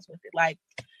 6 miles with it. Like,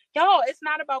 y'all, it's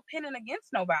not about pinning against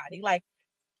nobody. Like,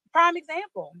 prime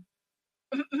example,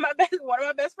 one of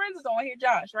my best friends is on here,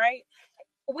 Josh, right?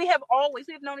 We've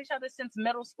known each other since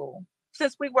middle school,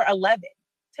 since we were 11,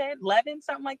 10, 11,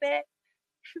 something like that.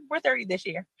 We're 30 this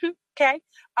year. Okay.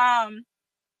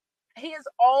 He has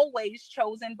always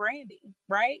chosen Brandy,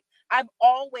 right? I've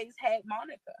always had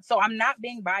Monica. So I'm not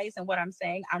being biased in what I'm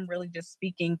saying. I'm really just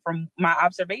speaking from my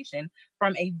observation,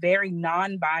 from a very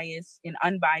non-biased and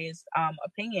unbiased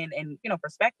opinion and,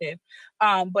 perspective.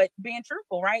 But being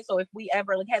truthful, right? So if we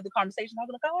ever like had the conversation, I'll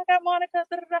be like, oh, I got Monica.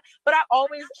 Da, da, da. But I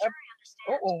always,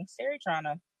 Siri trying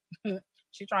to,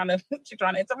 she's trying to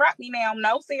interrupt me now.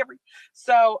 No, Siri.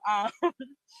 So,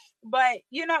 but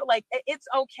like it's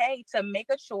okay to make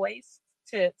a choice,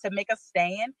 to make a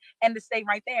stand, and to stay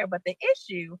right there. But the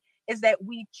issue is that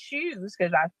we choose,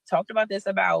 because I talked about this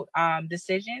about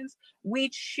decisions, we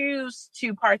choose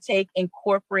to partake in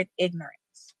corporate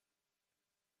ignorance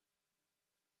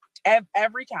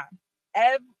every time,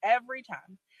 every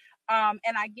time.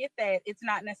 And I get that it's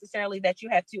not necessarily that you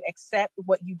have to accept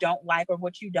what you don't like or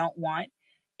what you don't want.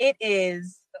 It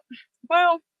is,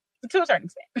 well, to a certain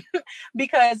extent,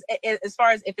 because as far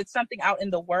as if it's something out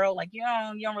in the world, like you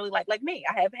don't really like me,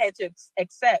 I have had to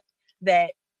accept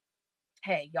that,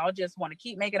 hey, y'all just want to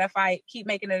keep making a fight, keep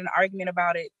making it an argument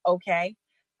about it, okay,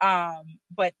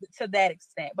 but to that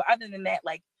extent. But other than that,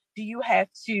 like, do you have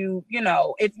to,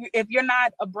 if you're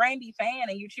not a Brandy fan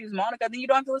and you choose Monica, then you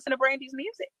don't have to listen to Brandy's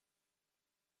music,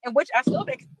 and which I still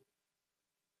think,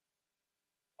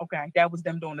 okay, that was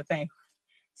them doing the thing.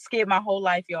 Scared my whole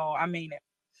life, y'all. I mean it.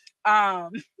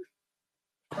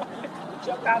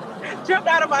 Jumped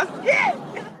out of my skin.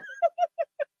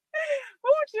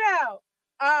 Ooh, child.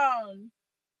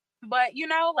 But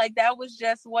like that was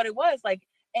just what it was. Like,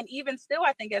 and even still,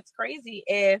 I think it's crazy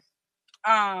if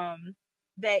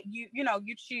that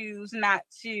you choose not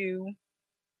to,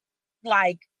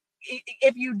 like,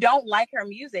 if you don't like her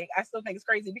music, I still think it's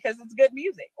crazy because it's good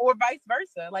music, or vice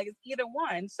versa. Like, it's either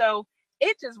one. So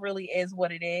it just really is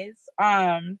what it is.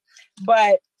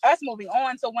 But us moving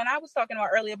on. So when I was talking about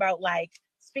earlier about like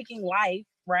speaking life,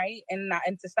 right, and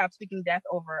to stop speaking death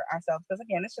over ourselves, because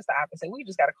again, it's just the opposite. We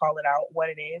just got to call it out what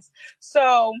it is.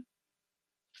 So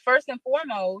first and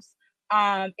foremost,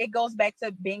 it goes back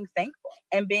to being thankful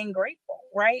and being grateful,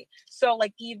 right? So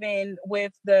like even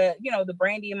with the, the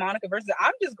Brandy and Monica versus,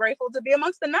 I'm just grateful to be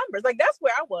amongst the numbers. Like that's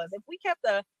where I was. If we kept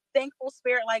a thankful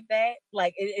spirit like that,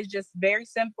 like it's just very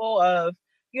simple of,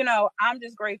 I'm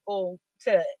just grateful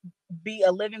to be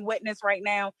a living witness right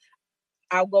now.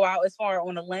 I'll go out as far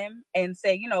on a limb and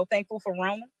say, thankful for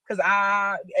Rona, because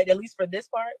at least for this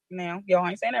part, now, I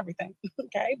ain't saying everything,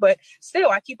 okay? But still,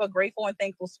 I keep a grateful and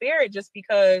thankful spirit just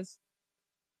because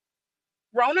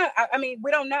Rona, I mean, we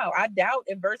don't know. I doubt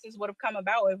if Versus would have come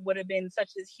about, it would have been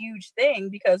such this huge thing,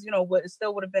 because, what it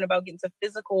still would have been about getting to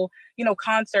physical,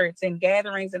 concerts and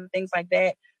gatherings and things like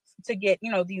that to get,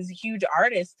 these huge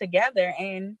artists together.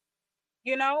 And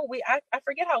I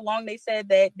forget how long they said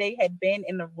that they had been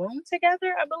in the room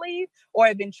together, I believe, or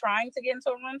had been trying to get into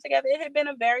a room together. It had been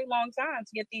a very long time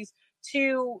to get these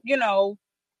two,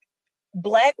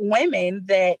 Black women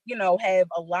that, have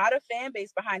a lot of fan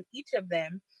base behind each of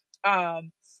them,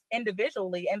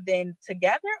 individually, and then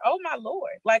together. Oh my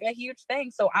Lord, like a huge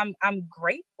thing. So I'm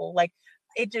grateful. Like,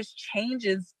 it just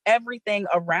changes everything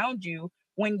around you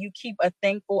when you keep a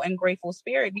thankful and grateful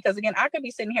spirit. Because again, I could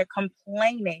be sitting here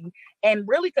complaining and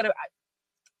really could have.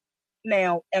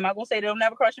 Now, am I gonna say they'll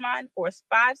never cross your mind? For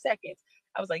 5 seconds,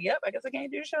 I was like, "Yep, I guess I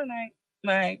can't do the show tonight.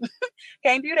 Like,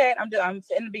 can't do that. I'm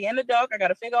sitting to be in the dark. I got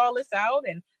to figure all this out,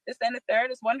 and this and the third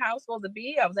is one house supposed to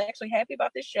be. I was actually happy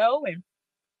about this show, and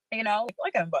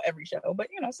like about every show, but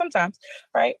sometimes,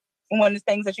 right? one of the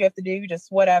things that you have to do,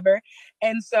 just whatever.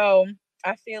 And so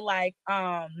I feel like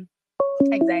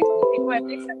exactly people have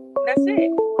to accept. That's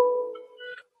it.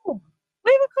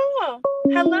 Leave a call.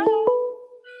 Hello.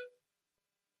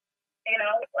 You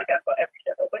know, like I saw every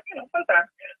show, but sometimes,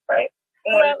 right?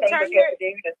 One of the things that you have to do,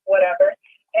 just whatever.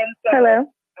 And so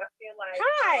hello. I feel like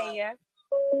hi.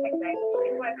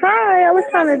 Hi, I was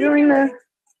trying to join the.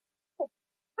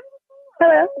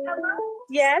 Hello.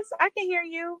 Yes, I can hear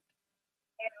you.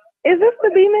 Is this the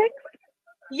B-Mix?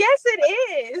 Yes, it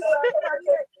is.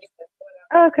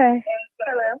 Okay.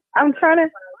 Hello. I'm trying to.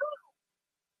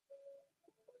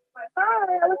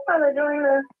 Hi, I was trying to join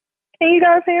the. Can you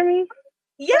guys hear me?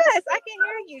 Yes, I can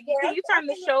hear you. Can you turn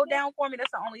the show down for me?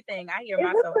 That's the only thing. I hear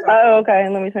myself talking. Oh, okay.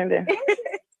 Let me turn it down.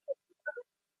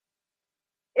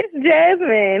 It's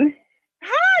Jasmine.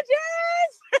 Hi,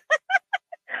 Jazz.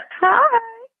 Hi.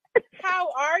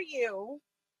 How are you?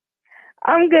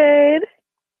 I'm good.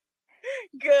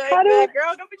 Good, good.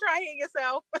 Girl, don't be trying to hear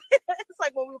yourself. It's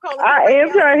like what we call it. I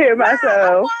am trying to hear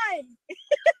myself.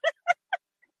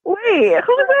 Wait,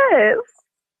 who's this?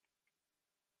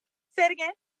 Say it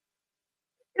again.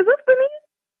 Is this Spinning?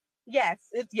 Yes,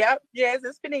 it's Jazz.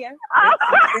 It's Spinning. Oh.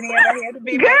 It's Spinning right here to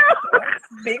be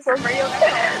big for real.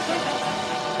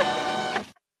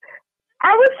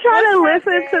 I was trying to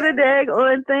listen to the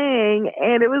daggone thing,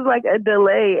 and it was like a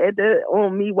delay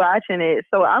on me watching it.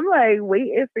 So I'm like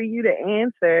waiting for you to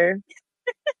answer.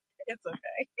 It's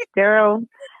okay. Girl,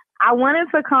 I wanted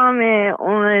to comment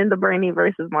on the Brandy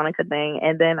versus Monica thing,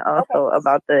 and then also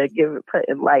about the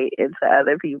putting light into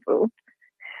other people.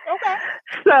 Okay.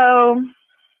 So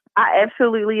I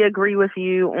absolutely agree with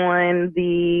you on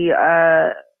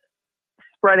the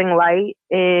spreading light,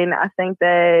 and I think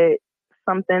that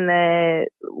something that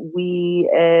we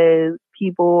as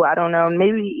people, I don't know,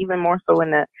 maybe even more so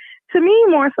in the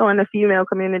female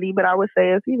community, but I would say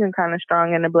it's even kind of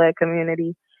strong in the Black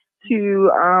community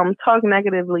to talk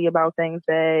negatively about things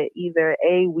that either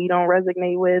A, we don't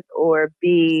resonate with, or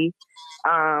B,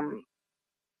 well,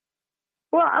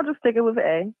 I'll just stick it with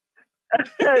A.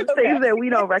 Things that we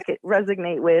don't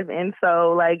resonate with. And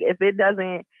so, like, if it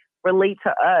doesn't relate to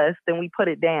us, then we put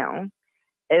it down,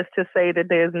 as to say that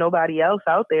there's nobody else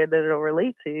out there that it'll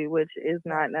relate to, which is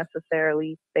not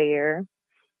necessarily fair.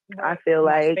 I feel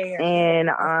like, and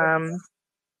as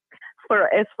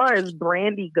far as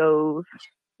Brandy goes,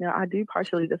 I do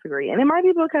partially disagree, and it might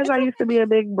be because I used to be a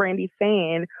big Brandy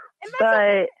fan,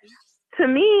 but to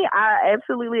me, I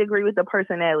absolutely agree with the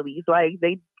personalities. Like,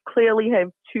 they clearly have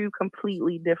two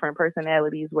completely different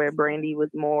personalities, where Brandy was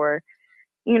more,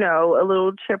 a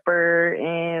little chipper,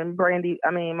 and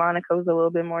Monica was a little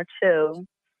bit more chill.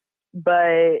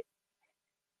 But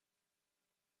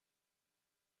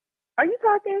are you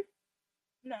talking?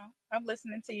 No, I'm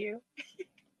listening to you.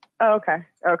 Okay.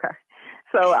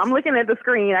 So I'm looking at the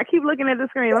screen. I keep looking at the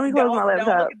screen. Let me close my laptop.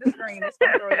 Don't look at the screen. It's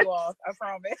going to throw you off. I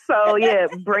promise. So, yeah,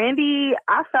 Brandy,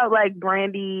 I felt like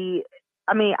Brandy,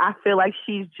 I feel like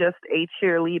she's just a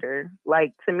cheerleader.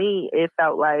 Like, to me, it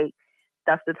felt like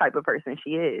that's the type of person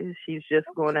she is. She's just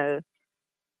going to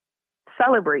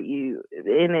celebrate you,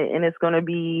 and it's going to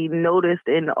be noticed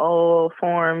in all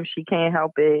forms. She can't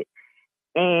help it.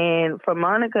 And for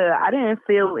Monica, I didn't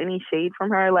feel any shade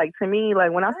from her. Like, to me,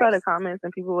 like, when I saw the comments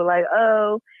and people were like,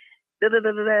 oh,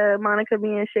 Monica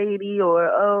being shady, or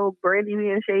oh, Brandy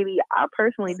being shady, I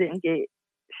personally didn't get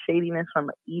shadiness from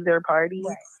either party.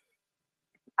 Right.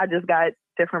 I just got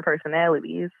different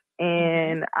personalities.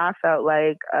 And I felt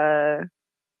like,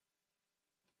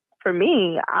 for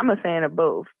me, I'm a fan of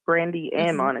both Brandy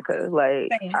and Monica. Like,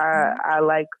 I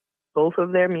like both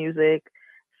of their music.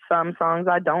 Some songs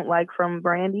I don't like from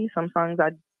Brandy. Some songs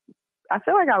I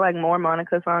feel like I like more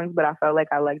Monica songs, but I felt like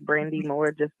I like Brandy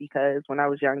more just because when I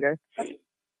was younger.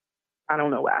 I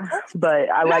don't know why, but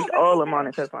I liked all of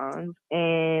Monica's songs.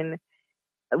 And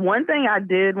one thing I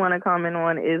did want to comment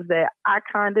on is that I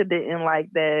kind of didn't like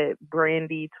that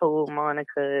Brandy told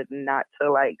Monica not to,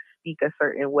 like, speak a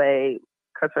certain way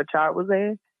because her child was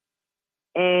there.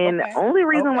 And the only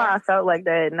reason why I felt like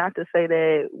that, not to say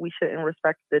that we shouldn't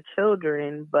respect the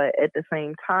children, but at the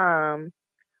same time,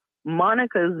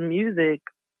 Monica's music,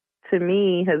 to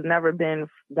me, has never been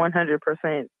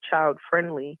 100% child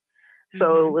friendly.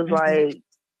 So it was like,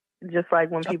 just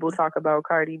like when people talk about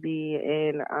Cardi B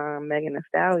and Megan Thee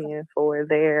Stallion for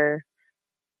their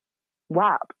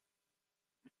WAP,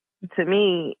 to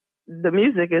me, the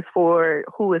music is for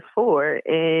who it's for.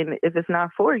 And if it's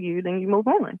not for you, then you move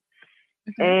on.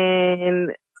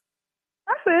 And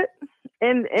that's it.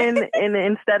 And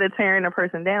instead of tearing a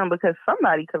person down, because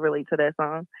somebody could relate to that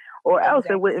song, or else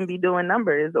it wouldn't be doing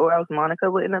numbers, or else Monica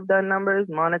wouldn't have done numbers.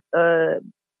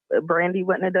 Brandy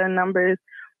wouldn't have done numbers.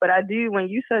 But I do, when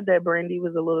you said that Brandy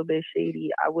was a little bit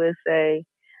shady, I would say,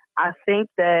 I think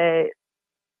that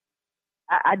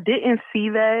I didn't see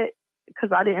that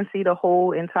because I didn't see the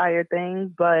whole entire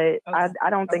thing, but I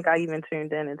don't think I even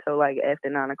tuned in until like after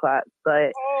 9 o'clock.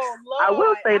 But I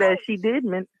will say that she did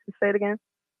say it again.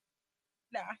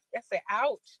 Nah, I said,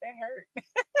 ouch, that hurt.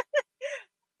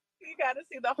 You got to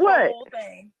see the whole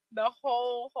thing, the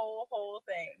whole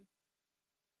thing.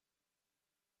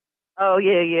 Oh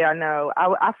yeah, I know.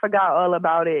 I forgot all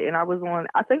about it, and I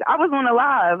think I was on a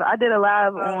live. I did a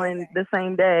live on the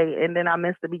same day, and then I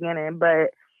missed the beginning.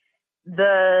 But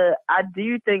I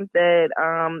do think that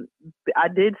I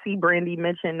did see Brandy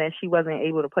mention that she wasn't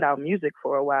able to put out music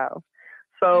for a while.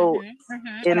 So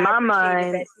in my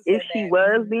mind, if she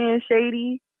was being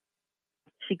shady,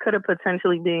 she could have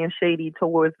potentially been shady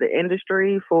towards the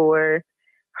industry for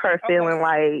her feeling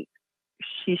like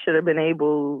she should have been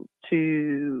able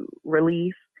to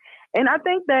release. And I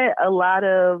think that a lot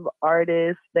of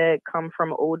artists that come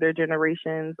from older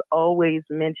generations always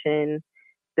mention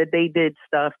that they did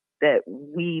stuff that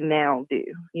we now do.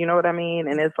 You know what I mean?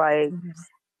 And it's like,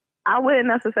 I wouldn't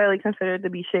necessarily consider it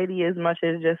to be shady as much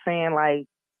as just saying like,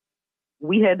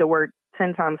 we had to work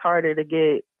 10 times harder to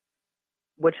get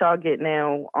what y'all get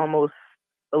now almost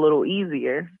a little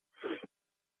easier.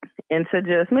 And to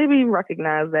just maybe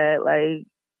recognize that, like,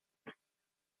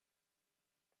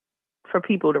 for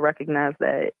people to recognize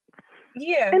that.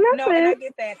 Yeah, and I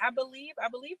get that. I believe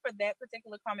for that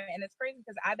particular comment, and it's crazy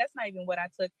because that's not even what I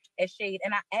took as shade,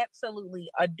 and I absolutely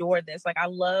adore this. Like, I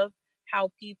love how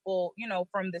people,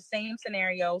 from the same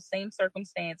scenario, same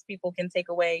circumstance, people can take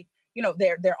away,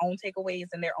 their own takeaways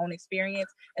and their own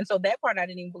experience. And so that part I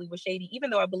didn't even believe was shady, even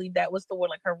though I believe that was toward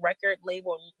like her record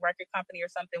label, record company or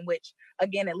something, which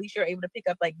again, at least you're able to pick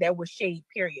up like that was shade,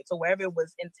 period. So wherever it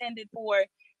was intended for,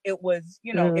 it was,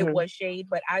 it was shade.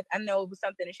 But I know it was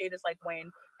something that shade is like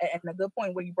when, and a good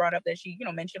point where you brought up that she,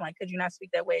 mentioned like, could you not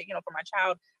speak that way, for my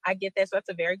child? I get that. So that's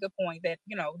a very good point that,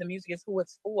 the music is who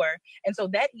it's for. And so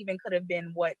that even could have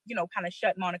been what, kind of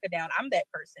shut Monica down. I'm that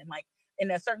person. Like, in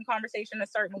a certain conversation, a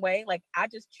certain way, like I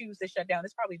just choose to shut down.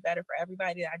 It's probably better for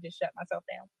everybody that I just shut myself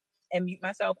down and mute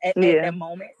myself at that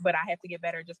moment. But I have to get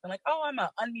better just being like, oh, I'm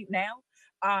a unmute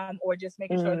now. Or just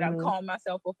making sure that I'm calming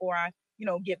myself before I,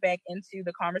 get back into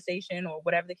the conversation or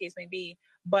whatever the case may be.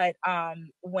 But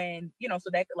when, so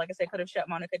that, like I said, could have shut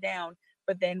Monica down.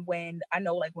 But then when I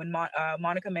know, like when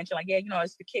Monica mentioned, like, yeah,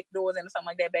 it's the kick doors and something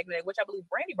like that back in the day, which I believe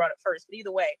Brandy brought up first, but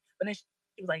either way. But then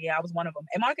she was like, yeah, I was one of them.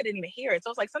 And Monica didn't even hear it.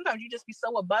 So it's like, sometimes you just be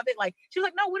so above it. Like, she was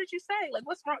like, no, what did you say? Like,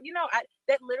 what's wrong?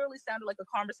 That literally sounded like a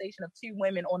conversation of two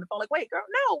women on the phone. Like, wait, girl,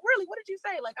 no, really, what did you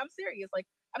say? Like, I'm serious. Like,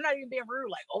 I'm not even being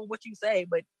rude. Like, oh, what you say?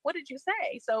 But what did you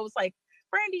say? So it's like,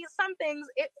 Brandy, some things,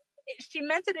 she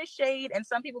meant it as shade, and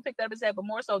some people picked it up as that, but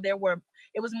more so it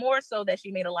was more so that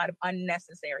she made a lot of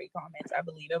unnecessary comments. I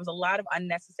believe it was a lot of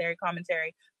unnecessary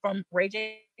commentary from Ray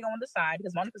J on the side,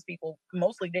 because Monica's people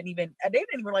mostly didn't even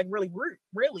like really root,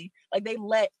 really. Like, they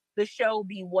let the show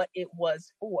be what it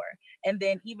was for. And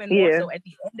then even more so at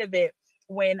the end of it,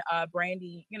 when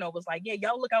Brandy, was like, yeah,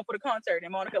 y'all look out for the concert,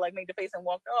 and Monica like made the face and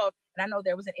walked off. And I know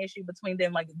there was an issue between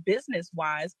them, like business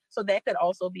wise, so that could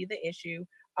also be the issue.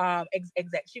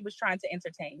 She was trying to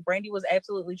entertain. Brandy was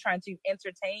absolutely trying to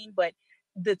entertain, but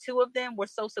the two of them were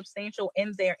so substantial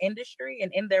in their industry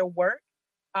and in their work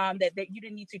that you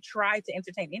didn't need to try to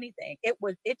entertain anything.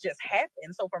 It just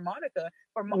happened. So for Monica,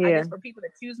 I guess for people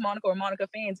that choose Monica or Monica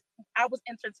fans, I was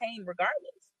entertained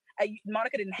regardless.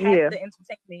 Monica didn't have to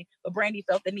entertain me, but Brandy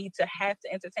felt the need to have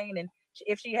to entertain. And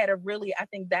if she had I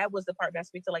think that was the part that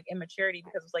speaks to like immaturity,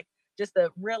 because it's like just to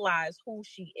realize who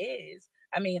she is.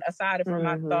 I mean, aside from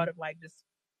my thought of like just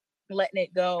letting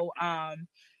it go, I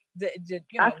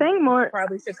think more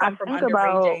probably should come from under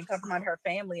Ray J and come from under her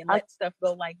family and let stuff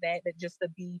go like that. That just to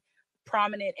be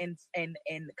prominent and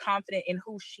confident in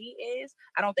who she is,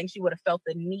 I don't think she would have felt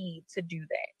the need to do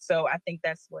that. So I think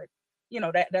that's what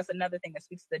that's another thing that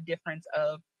speaks to the difference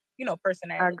of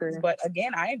personalities. But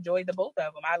again, I enjoyed the both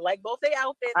of them. I like both their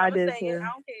outfits. I did too. I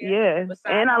don't care. Yeah,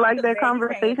 and I like that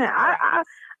conversation.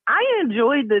 I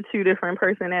enjoyed the two different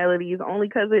personalities only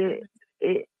because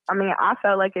I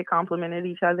felt like it complemented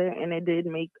each other, and it did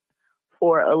make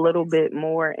for a little bit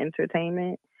more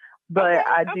entertainment. But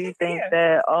I do think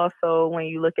that also when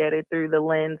you look at it through the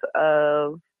lens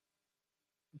of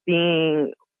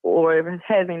being or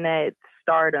having that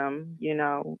stardom,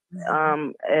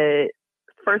 at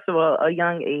first of all a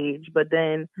young age, but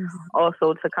then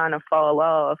also to kind of fall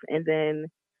off, and then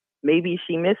maybe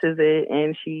she misses it,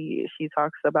 and she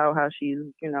talks about how she's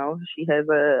she has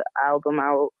a album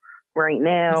out right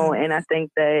now, and I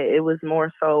think that it was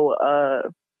more so a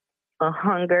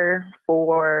hunger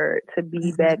to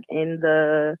be back in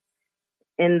the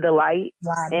light.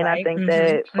 And I think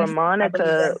that for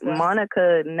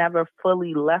Monica never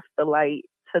fully left the light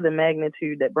to the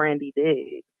magnitude that Brandy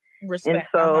did. Respect, and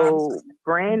so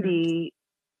Brandy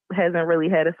hasn't really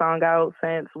had a song out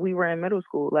since we were in middle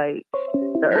school, like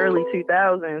the early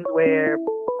 2000s, where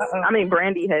I mean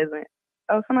Brandy hasn't.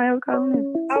 Oh, somebody else calling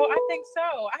in. Oh, I think so.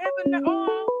 I haven't.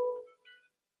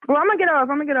 Well, I'm gonna get off.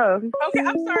 Okay,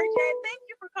 I'm sorry, Jen. Thank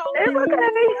you for calling. It's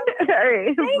okay. All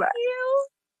right. Thank you.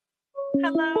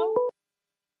 Hello.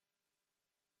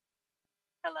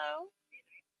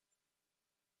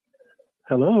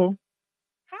 Hello.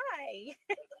 Hi.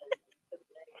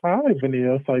 Hi,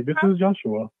 Vanilla. This is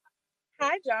Joshua.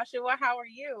 Hi, Joshua. How are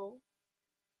you?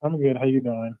 I'm good. How you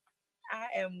doing? I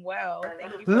am well.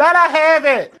 Thank you. Let her have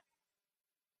it.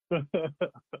 So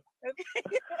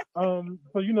I'm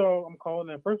calling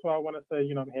in. First of all, I want to say,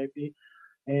 I'm happy,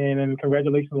 and then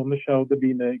congratulations on the show, The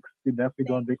B Next. You're definitely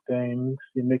doing big things.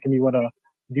 You're making me want to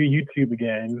do YouTube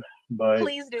again. But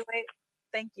please do it.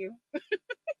 Thank you.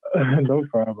 No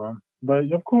problem.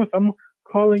 But of course, I'm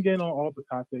calling in on all the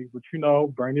topics. But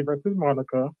Brandy versus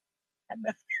Monica.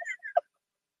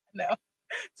 No.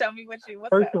 Tell me what's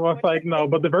First of all, no,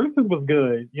 but the verses was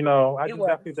good. I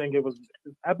definitely think it was.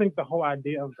 I think the whole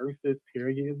idea of verses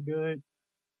period is good.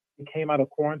 It came out of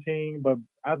quarantine, but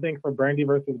I think for Brandy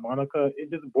versus Monica,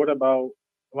 it just brought about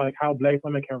how Black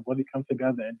women can really come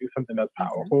together and do something that's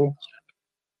powerful.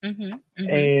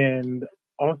 And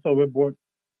also it brought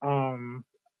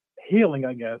healing,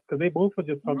 I guess, because they both were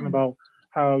just talking about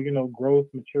how growth,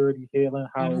 maturity, healing,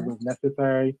 how it was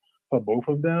necessary for both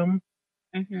of them.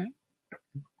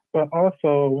 But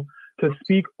also to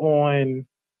speak on,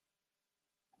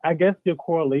 I guess, your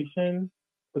correlation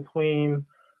between,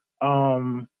 if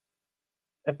I'm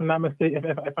not mistaken,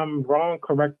 if I'm wrong,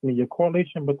 correct me, your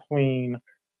correlation between,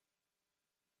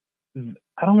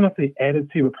 I don't want to say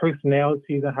attitude, but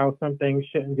personalities and how some things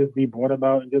shouldn't just be brought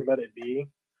about and just let it be.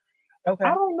 Okay.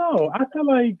 I don't know. I feel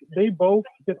like they both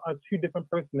just are two different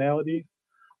personalities.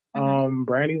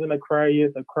 Brandy's an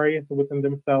Aquarius. Aquarius within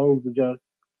themselves are just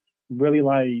really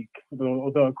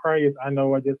the Aquarius I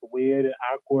know are just weird and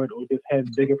awkward or just have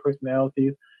bigger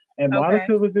personalities. And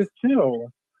Monica was just chill.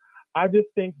 I just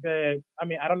think that,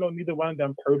 I don't know neither one of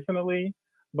them personally,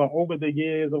 but over the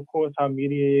years, of course, how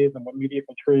media is and what media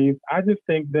portrays, I just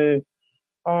think that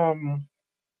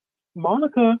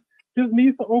Monica just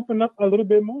needs to open up a little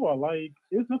bit more.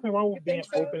 There's nothing wrong with being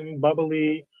open,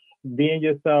 bubbly, being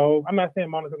yourself. I'm not saying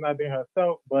Monica's not being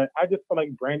herself, but I just feel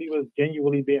like Brandy was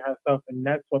genuinely being herself, and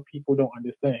that's what people don't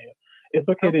understand. It's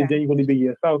okay to genuinely be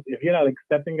yourself. If you're not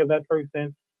accepting of that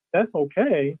person, that's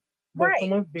okay. But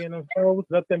someone's being themselves,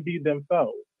 let them be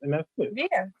themselves, and that's it.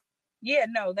 Yeah.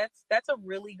 No, that's a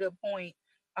really good point.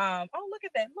 Oh, look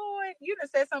at that, Lord! You done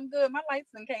said something good. My lights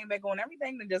done came back on.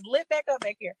 Everything done just lit back up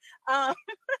back here.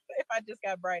 If I just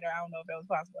got brighter, I don't know if that was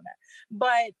possible or not.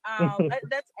 But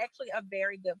that's actually a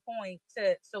very good point.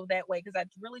 So that way, because I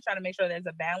really try to make sure there's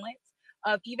a balance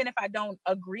of, even if I don't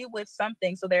agree with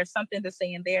something, so there's something to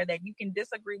say in there that you can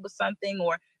disagree with something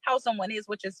or how someone is,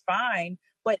 which is fine,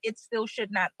 but it still should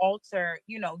not alter,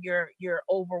 your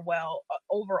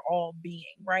overall being,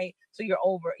 right? So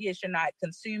it should not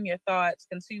consume your thoughts,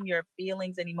 consume your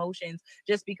feelings and emotions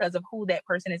just because of who that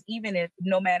person is, even if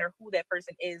no matter who that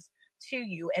person is to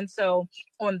you. And so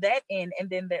on that end, and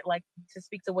then that, to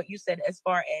speak to what you said as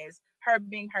far as her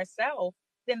being herself,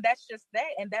 then that's just that.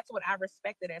 And that's what I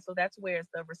respected as. So that's where it's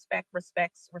the respect,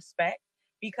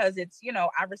 because it's,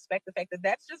 I respect the fact that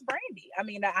that's just Brandy. I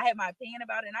have my opinion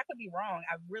about it, and I could be wrong.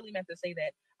 I really meant to say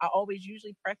that. I always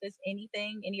usually preface any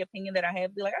opinion that I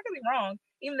have, be like, I could be wrong,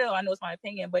 even though I know it's my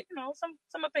opinion, but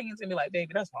some opinions can be like,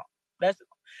 baby, that's wrong. That's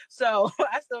wrong. So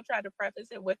I still try to preface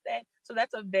it with that. So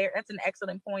that's an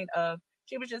excellent point of,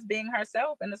 she was just being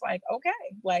herself, and it's like, okay,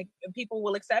 if people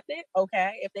will accept it,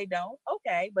 okay. If they don't,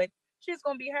 okay, but she's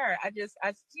gonna be her. I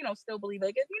still believe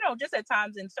just at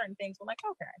times in certain things, we're like,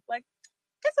 okay,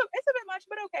 it's a bit much,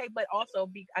 but okay. But also,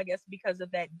 I guess because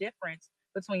of that difference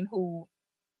between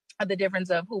the difference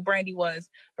of who Brandy was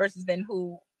versus then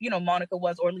who Monica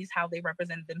was, or at least how they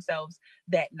represented themselves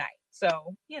that night.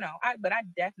 So but I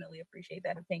definitely appreciate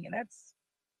that opinion.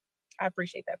 I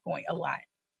appreciate that point a lot.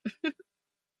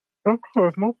 Of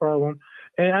course, no problem.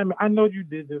 And I know you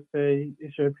did just say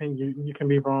it's your opinion. You can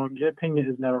be wrong. Your opinion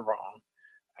is never wrong.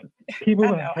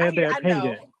 People have their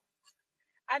opinion.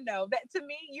 I know that. To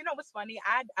me, what's funny?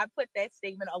 I put that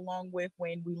statement along with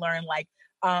when we learn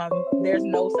there's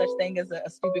no such thing as a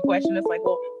stupid question. It's like,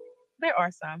 well, there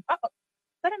are some. Is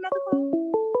that another call?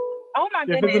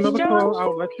 my If goodness, it's another Joe. call,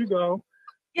 I'll let you go.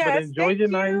 Yes, but enjoy your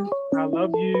night. I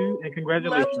love you and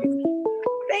congratulations.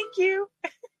 Thank you.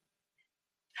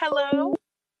 Hello.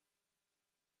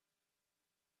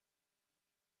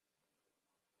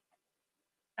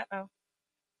 Uh-oh.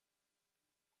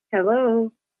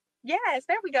 Hello. Yes,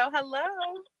 there we go. Hello.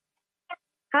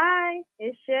 Hi,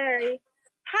 it's Sherry.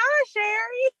 Hi,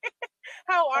 Sherry.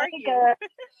 How are you? Good.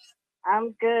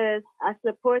 I'm good. I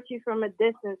support you from a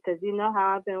distance because you know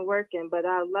how I've been working, but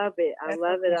I love it. I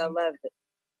love it.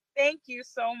 Thank you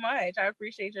so much. I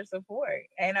appreciate your support,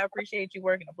 and I appreciate you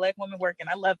working. A Black woman working.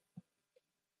 I love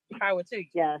it. Power to you.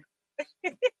 Yes.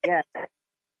 Yes.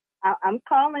 I'm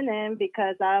calling in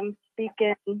because I'm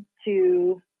speaking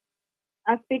to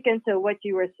what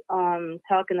you were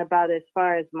talking about as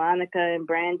far as Monica and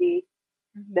Brandy,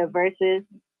 the verses.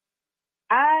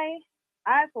 I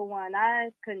for one,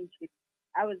 I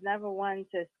was never one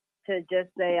to just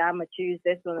say I'm gonna choose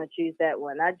this one or choose that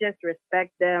one. I just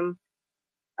respect them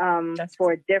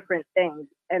for different things.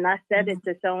 And I said it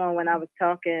to someone when I was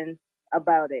talking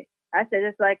about it. I said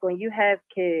it's like when you have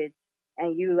kids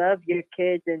and you love your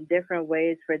kids in different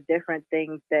ways for different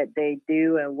things that they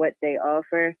do and what they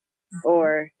offer,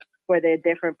 or for their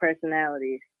different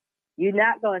personalities. You're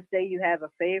not going to say you have a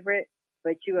favorite,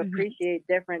 but you appreciate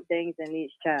different things in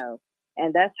each child.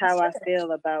 And that's how I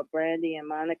feel about Brandy and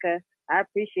Monica. I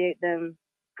appreciate them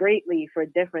greatly for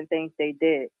different things they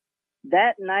did.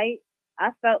 That night,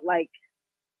 I felt like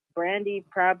Brandy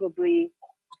probably,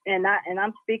 and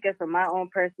I'm speaking from my own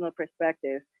personal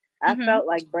perspective, I felt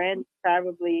like Brandy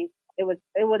probably, it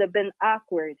would have been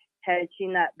awkward had she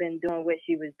not been doing what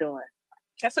she was doing.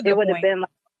 That's a good point.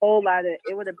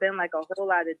 It would have been like a whole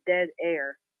lot of dead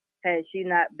air had she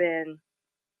not been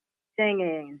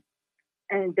singing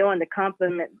and doing the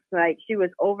compliments. Like she was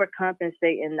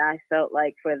overcompensating, I felt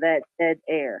like, for that dead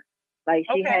air. Like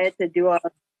she had to do all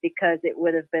because it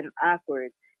would have been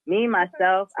awkward. Me,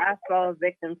 myself, I fall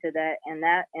victim to that.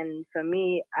 And for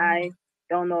me, I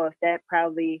don't know if that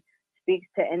probably speaks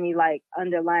to any like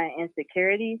underlying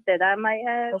insecurities that I might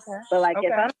have. But like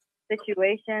if I'm in a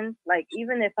situation, like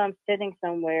even if I'm sitting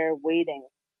somewhere waiting,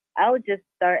 I would just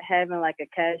start having like a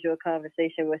casual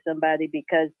conversation with somebody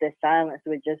because the silence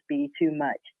would just be too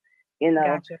much. You know,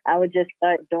 gotcha. I would just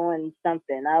start doing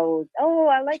something. I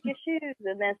like your shoes,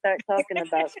 and then start talking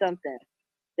about something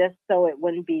just so it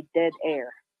wouldn't be dead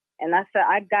air. And I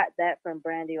got that from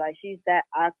Brandy. Like she's that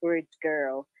awkward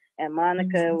girl. And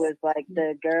Monica was like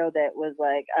the girl that was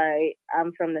like, all right,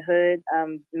 I'm from the hood.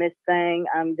 I'm Miss Thing.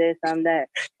 I'm this, I'm that.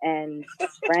 And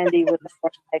Brandy was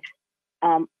like,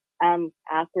 I'm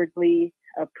awkwardly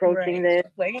approaching this.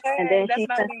 Like, hey, and then that's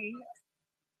not me.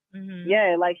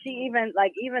 Yeah, like she even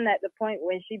at the point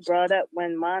when she brought up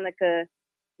when Monica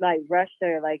like rushed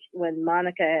her, like when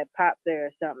Monica had popped her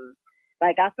or something.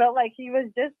 Like I felt like she was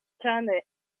just trying to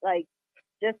like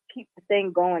just keep the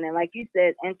thing going, and like you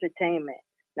said, entertainment.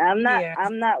 Now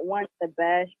I'm not one to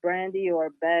bash Brandy or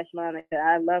bash Monica.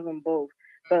 I love them both,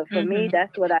 but for me,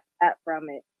 that's what I got from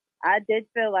it. I did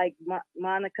feel like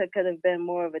Monica could have been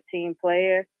more of a team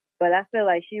player, but I feel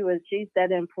like she's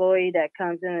that employee that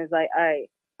comes in and is like, all right,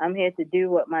 I'm here to do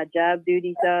what my job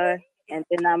duties are, and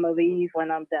then I'm gonna leave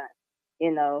when I'm done.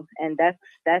 You know, and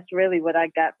that's really what I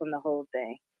got from the whole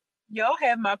thing. Y'all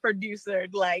have my producer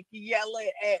like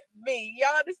yelling at me.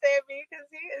 Y'all understand me? Because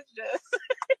he is just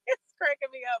it's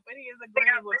cracking me up, and he is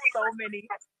agreeing with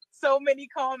so many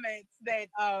comments that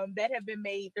that have been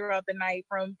made throughout the night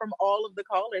from all of the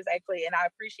callers actually, and I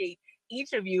appreciate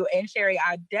each of you. And Sherry,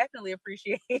 I definitely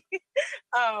appreciate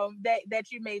that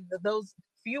you made those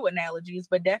few analogies,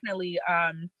 but definitely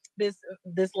this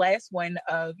last one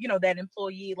of that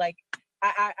employee, like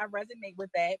I resonate with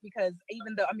that, because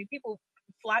even though people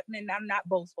flock, and I'm not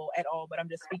boastful at all, but I'm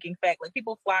just speaking fact. Like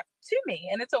people flock to me,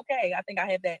 and it's okay. I think I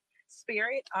have that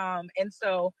spirit, and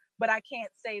so. But I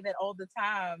can't say that all the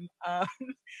time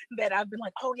that I've been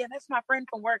like, oh yeah, that's my friend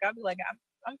from work. I'll be like,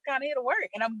 I'm kind of here to work,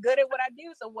 and I'm good at what I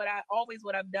do. So what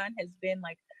I've done has been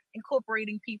like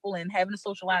incorporating people and having to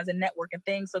socialize and network and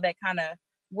things, so that kind of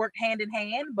worked hand in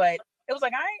hand. But it was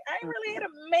like I ain't really here to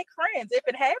make friends. If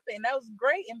it happened, that was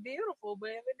great and beautiful.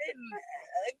 But if it didn't,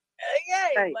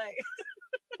 yay! Right. Like.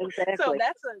 Exactly. So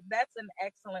that's an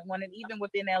excellent one, and even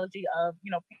with the analogy of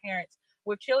parents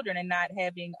with children and not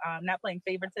having not playing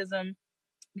favoritism,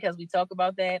 because we talk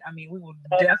about that. We will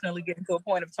definitely get into a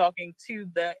point of talking to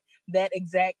that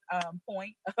exact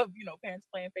point of parents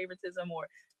playing favoritism, or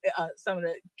some of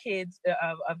the kids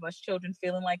of us children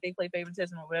feeling like they play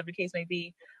favoritism, or whatever the case may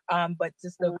be. But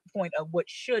just the point of what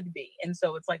should be, and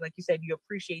so it's like you said, you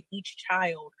appreciate each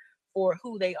child for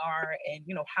who they are and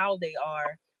how they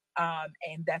are.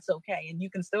 And that's okay. And you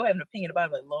can still have an opinion about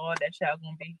it, like, Lord, that child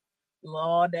gonna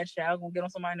get on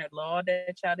somebody, and Lord,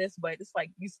 that child is, but it's like,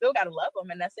 you still gotta love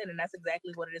them, and that's it. And that's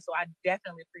exactly what it is. So I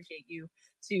definitely appreciate you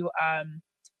to,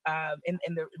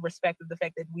 in the respect of the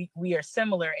fact that we are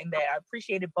similar in that I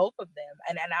appreciated both of them.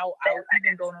 And I'll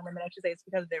even go on a limit and actually say it's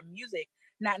because of their music,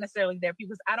 not necessarily their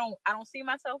people. Because I don't see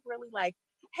myself really like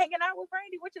hanging out with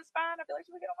Brandy, which is fine. I feel like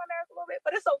she would get on my nerves a little bit,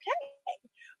 but it's okay.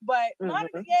 But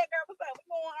Monica, yeah, girl, what's up?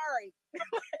 We're going all right.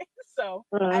 So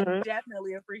I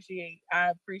definitely appreciate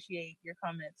your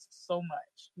comments so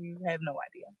much. You have no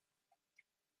idea.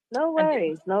 No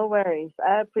worries, no worries.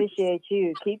 I appreciate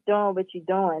you. Keep doing what you're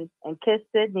doing, and kiss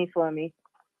Sydney for me.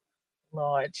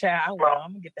 Lord, child, well,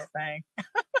 I'm gonna get that thing.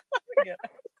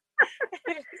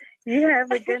 You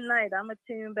have a good night. I'm gonna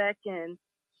tune back in.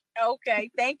 Okay,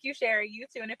 thank you, Sherry. You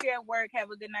too. And if you're at work, have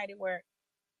a good night at work.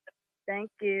 Thank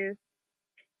you.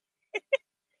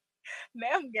 Now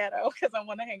I'm ghetto because I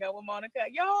want to hang out with Monica.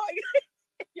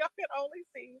 Y'all can only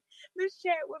see this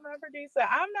chat with my producer.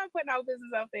 I'm not putting our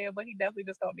business out there, but he definitely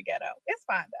just called me ghetto. It's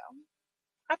fine though.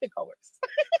 I think it works.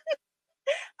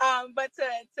 But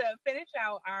to finish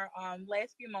out our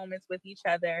last few moments with each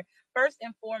other, first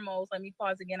and foremost, let me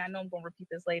pause again. I know I'm going to repeat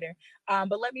this later,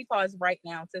 but let me pause right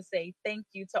now to say thank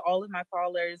you to all of my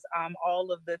callers,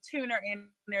 all of the tuner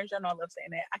inners. Y'all know I love saying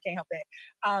that. I can't help that.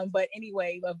 But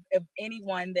anyway, of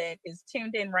anyone that is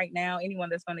tuned in right now, anyone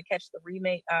that's going to catch the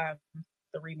remake.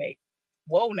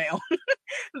 Whoa, now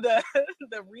the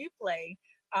replay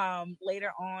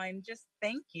later on, just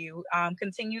thank you.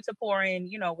 Continue to pour in,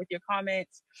 with your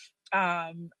comments.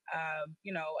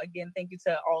 Again, thank you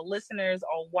to all listeners,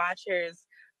 all watchers,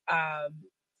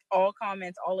 all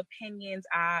comments, all opinions.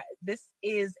 This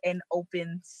is an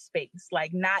open space,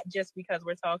 like not just because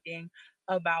we're talking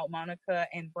about Monica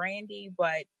and Brandy,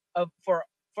 but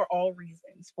for all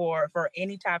reasons, for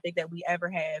any topic that we ever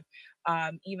have.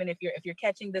 Even if you're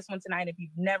catching this one tonight, if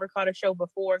you've never caught a show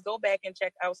before, go back and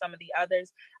check out some of the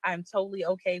others. I'm totally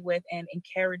okay with, and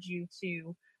encourage you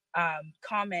to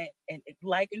comment and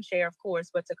like and share, of course,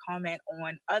 but to comment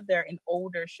on other and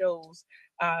older shows,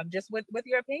 just with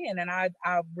your opinion. And I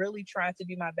really try to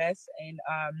do my best and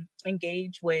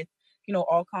engage with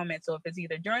all comments. So if it's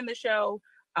either during the show,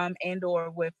 and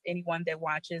or with anyone that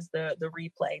watches the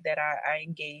replay, that I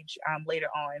engage later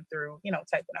on through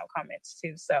typing out comments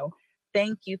too. So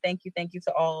thank you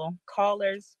to all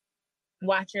callers,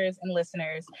 watchers, and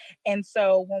listeners. And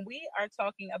so when we are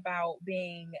talking about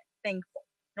being thankful,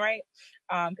 right?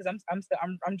 Because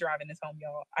I'm driving this home,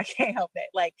 y'all. I can't help that.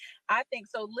 Like, I think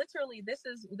so. Literally, this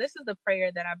is the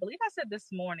prayer that I believe I said this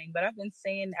morning, but I've been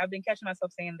catching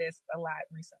myself saying this a lot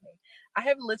recently. I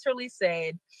have literally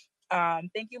said,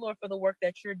 thank you, Lord, for the work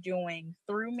that you're doing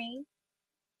through me,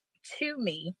 to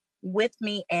me, with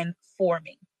me, and for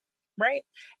me. Right?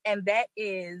 And that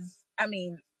is, I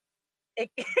mean, it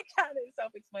kind of is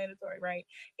self-explanatory, right?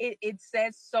 It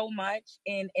says so much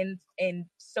in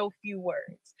so few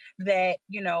words that,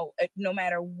 no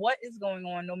matter what is going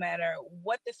on, no matter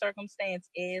what the circumstance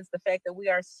is, the fact that we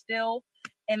are still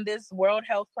in this world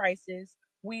health crisis,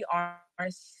 we are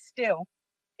still,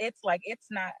 it's like, it's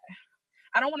not,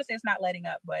 I don't want to say it's not letting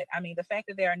up, but I mean, the fact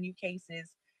that there are new cases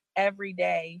every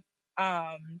day,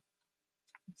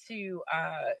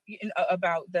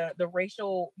 about the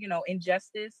racial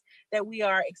injustice that we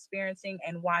are experiencing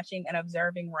and watching and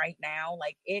observing right now,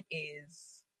 like, it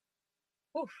is,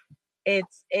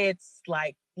 it's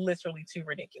like literally too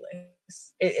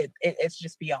ridiculous. It's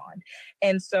just beyond.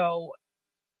 And so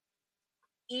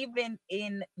even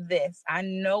in this, I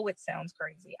know it sounds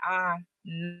crazy. I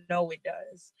know it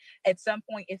does. At some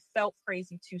point it felt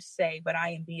crazy to say, but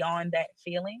I am beyond that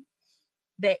feeling,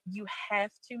 that you have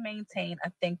to maintain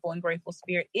a thankful and grateful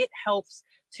spirit. It helps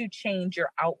to change your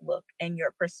outlook and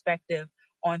your perspective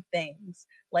on things.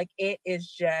 Like, it is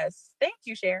just, thank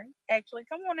you, Sherry. Actually,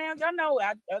 come on now. Y'all know,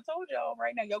 I told y'all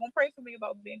right now, y'all gonna pray for me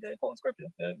about being good at quoting scripture.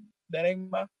 That ain't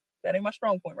my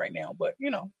strong point right now, but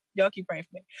y'all keep praying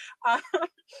for me.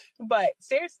 But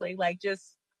seriously, like,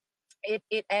 just,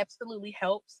 it absolutely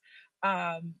helps.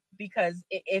 Because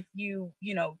if you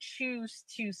choose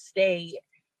to stay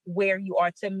where you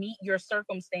are, to meet your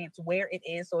circumstance where it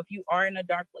is. So if you are in a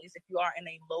dark place, if you are in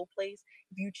a low place,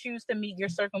 if you choose to meet your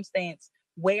circumstance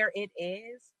where it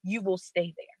is, you will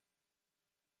stay there.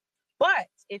 But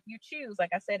if you choose,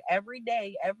 like I said, every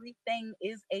day, everything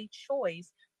is a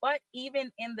choice. But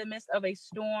even in the midst of a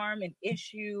storm, an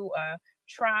issue, a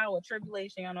trial, a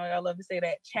tribulation, I know I love to say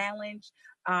that, challenge,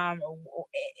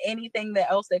 anything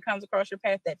else that comes across your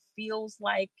path that feels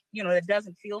like, that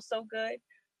doesn't feel so good.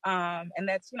 And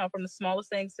that's, from the smallest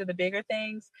things to the bigger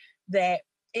things, that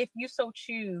if you so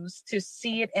choose to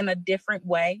see it in a different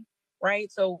way,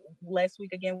 right? So last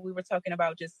week, again, we were talking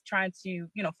about just trying to,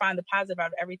 find the positive out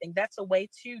of everything. That's a way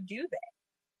to do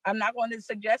that. I'm not going to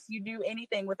suggest you do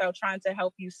anything without trying to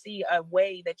help you see a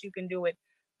way that you can do it,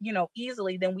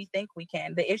 easily than we think we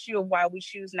can. The issue of why we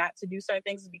choose not to do certain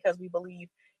things is because we believe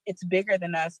it's bigger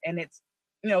than us and it's,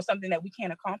 something that we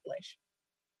can't accomplish.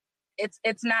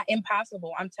 It's not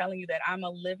impossible. I'm telling you that I'm a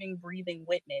living, breathing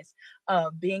witness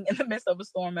of being in the midst of a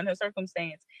storm and a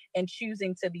circumstance and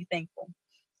choosing to be thankful.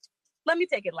 Let me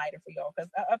take it lighter for y'all because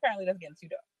apparently that's getting too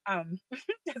dark.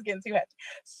 That's getting too heavy.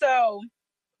 So,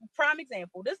 prime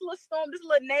example, this little storm, this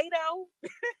little tornado,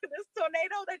 this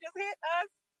tornado that just hit us.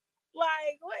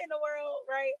 Like, what in the world,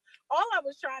 right? All I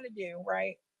was trying to do,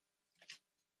 right?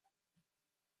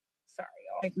 Sorry,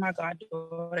 y'all. Like, my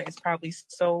goddaughter is probably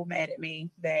so mad at me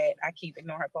that I keep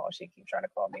ignoring her call. She keeps trying to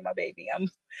call me my baby.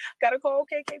 Gotta call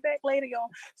KK back later, y'all.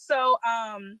 So,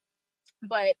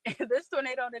 but this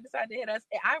tornado that decided to hit us,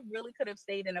 I really could have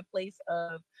stayed in a place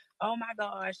of, oh my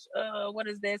gosh, what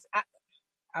is this?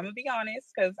 I'm gonna be honest,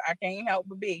 because I can't help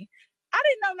but be. I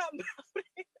didn't know nothing about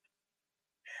it.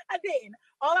 I didn't.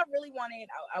 All I really wanted,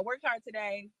 I worked hard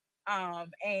today,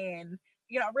 and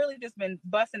I really just been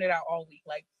busting it out all week,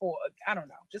 like for, I don't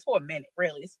know, just for a minute,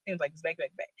 really. It seems like it's back.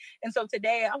 And so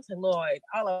today I was like, Lord,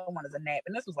 all I want is a nap.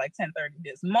 And this was like 10:30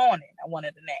 this morning. I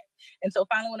wanted a nap. And so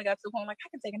finally when I got to the point, I'm like, I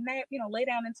can take a nap, lay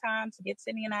down in time to get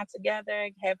Sydney and I together,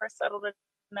 have her settled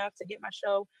enough to get my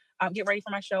show, get ready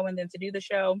for my show, and then to do the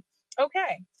show.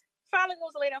 Okay. Finally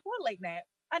goes to lay down for a late nap.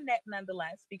 A nap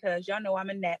nonetheless, because y'all know I'm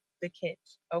a nap the kid.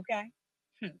 Okay.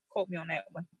 Quote me on that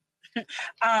one.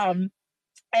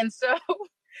 And so,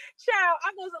 child,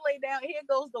 I goes to lay down. Here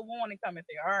goes the warning coming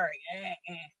through. All right,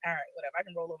 all right, whatever. I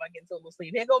can roll over. I get into a little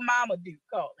sleep. Here go Mama Duke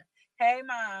calling. Hey,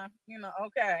 Mom,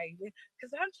 okay.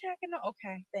 Because I'm checking on.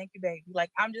 Okay, thank you, baby.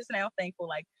 Like, I'm just now thankful.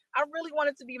 Like, I really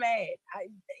wanted to be mad.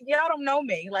 Y'all don't know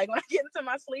me. Like, when I get into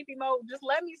my sleepy mode, just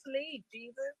let me sleep,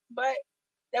 Jesus. But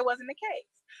that wasn't the case.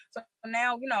 So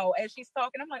now, as she's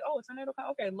talking, I'm like, oh, it's a tornado.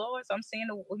 Okay, Lord. So I'm seeing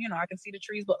I can see the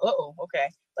trees, but okay,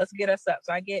 let's get us up.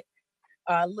 So I get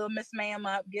little Miss Ma'am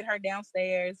up, get her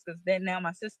downstairs, because then now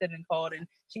my sister done called and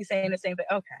she's saying the same thing.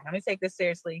 Okay, let me take this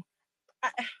seriously.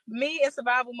 Me in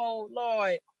survival mode,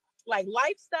 Lord, like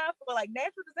life stuff or like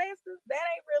natural disasters, that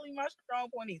ain't really my strong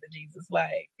point either, Jesus.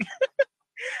 Like,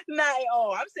 not at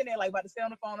all. I'm sitting there like about to stay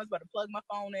on the phone. I was about to plug my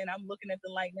phone in. I'm looking at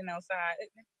the lightning outside.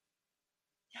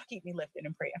 Y'all keep me lifted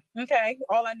in prayer. Okay.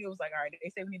 All I knew was like, all right, they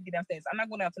say we need to get downstairs. I'm not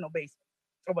going down to no basement.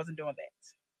 I wasn't doing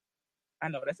that. I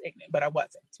know that's ignorant, but I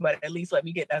wasn't. But at least let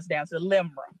me get us down to the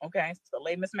living room. Okay. So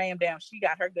lay Miss Ma'am down. She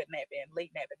got her good nap in,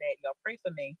 late nap today. Y'all pray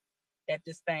for me that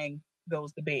this thing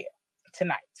goes to bed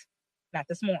tonight. Not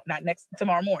this morning, not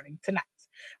tomorrow morning, tonight.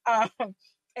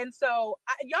 And so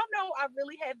y'all know I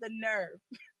really had the nerve.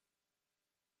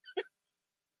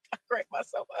 I crack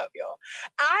myself up, y'all.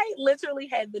 I literally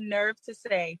had the nerve to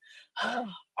say, oh,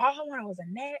 all I wanted was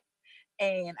a nap.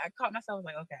 And I caught myself, I was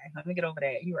like, okay, let me get over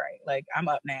that. You're right. Like, I'm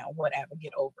up now, whatever,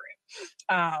 get over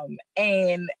it.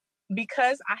 And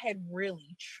because I had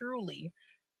really, truly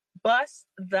bust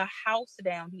the house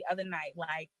down the other night,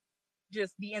 like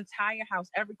just the entire house,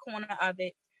 every corner of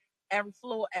it, every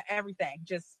floor, everything,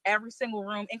 just every single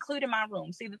room, including my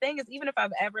room. See, the thing is, even if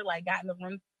I've ever like gotten the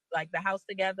room, like the house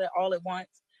together all at once,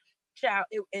 child,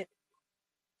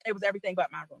 it was everything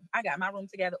but my room. I got my room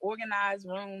together, organized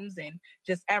rooms and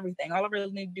just everything. All I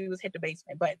really need to do is hit the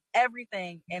basement, but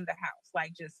everything in the house,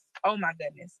 like just, oh my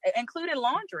goodness, including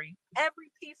laundry.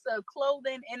 Every piece of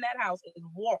clothing in that house is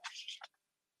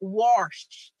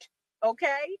washed,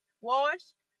 okay?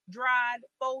 Washed, dried,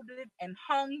 folded, and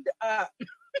hung up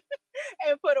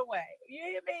and put away. You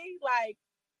hear me? Like,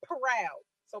 proud.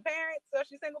 So parents,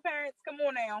 especially single parents, come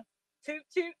on now.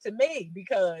 Toot to me,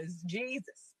 because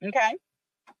Jesus, okay?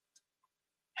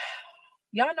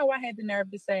 Y'all know I had the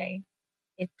nerve to say,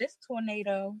 if this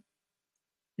tornado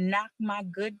knocked my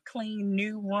good, clean,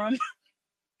 new room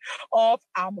off,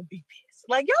 I'm going to be pissed.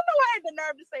 Like, y'all know I had the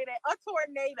nerve to say that. A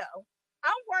tornado.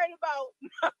 I'm worried about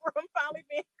my room finally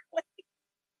being clean.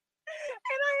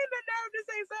 And I had the nerve to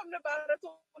say something about a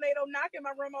tornado knocking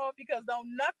my room off because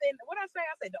don't nothing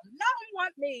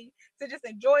want me to just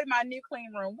enjoy my new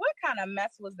clean room. What kind of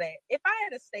mess was that? If I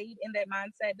had stayed in that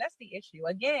mindset, that's the issue.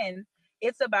 Again,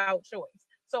 it's about choice.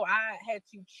 So I had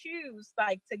to choose,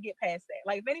 like, to get past that.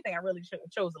 Like, if anything, I really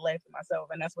chose to laugh at myself,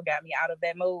 and that's what got me out of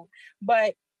that mode.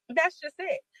 But that's just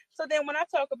it. So then when I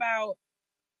talk about,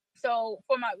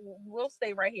 we'll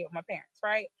stay right here with my parents,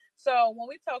 right? So when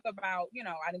we talk about,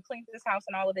 I didn't clean this house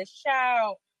and all of this,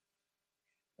 child,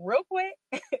 real quick,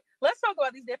 let's talk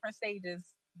about these different stages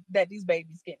that these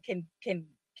babies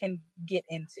can get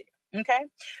into. Okay,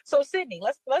 so Sydney,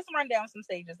 let's run down some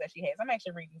stages that she has. I'm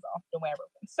actually reading these off the web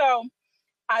open. So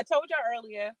I told y'all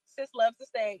earlier, sis loves the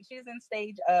stage. She's in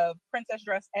stage of princess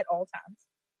dress at all times.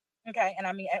 Okay, and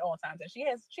I mean at all times, and she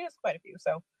has quite a few.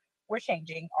 So we're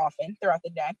changing often throughout the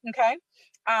day. Okay,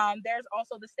 there's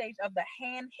also the stage of the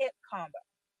hand hip combo.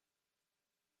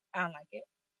 I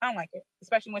don't like it,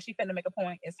 especially when she finna make a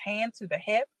point. It's hand to the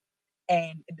hip,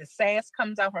 and the sass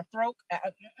comes out her throat.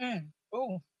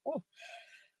 Ooh.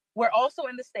 We're also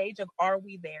in the stage of Are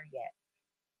We There Yet?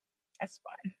 That's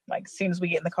fun. Like, as soon as we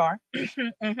get in the car.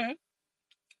 Mm-hmm.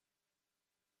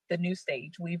 The new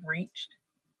stage we've reached.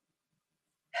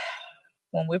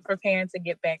 When we're preparing to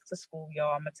get back to school,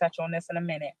 y'all, I'm going to touch on this in a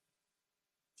minute.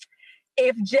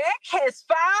 If Jack has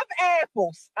 5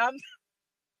 apples,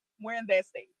 we're in that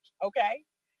stage, okay?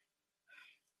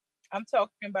 I'm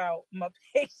talking about my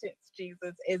patience,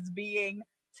 Jesus, is being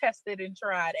tested and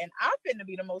tried. And I'm finna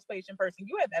be the most patient person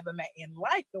you have ever met in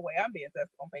life, the way I'm being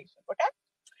tested on patience, okay?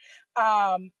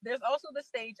 There's also the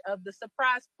stage of the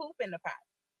surprise poop in the pot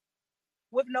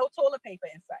with no toilet paper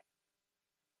in sight.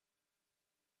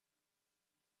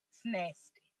 It's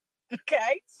nasty,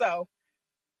 okay? So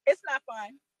it's not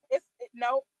fun.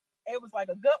 No, it was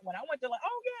like a good one. I went to like,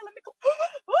 oh yeah, let me go.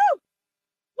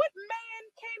 What man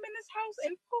came in this house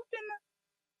and pooped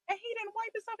and he didn't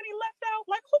wipe himself and he left out?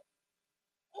 Like, who?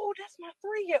 Oh, that's my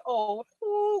 3-year-old.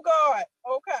 Oh, God.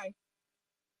 Okay.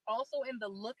 Also in the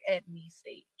look at me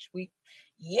stage.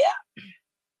 Y'all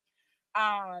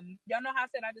know how I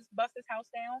said I just bust this house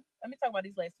down? Let me talk about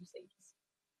these last 2 stages.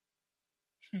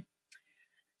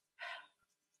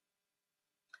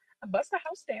 I bust the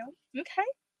house down.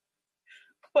 Okay.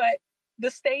 But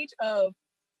the stage of,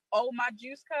 oh, my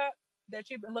juice cup that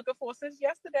you've been looking for since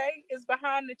yesterday is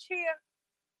behind the chair,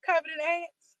 covered in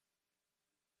ants.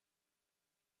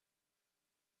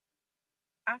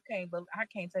 I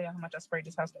can't tell you how much I sprayed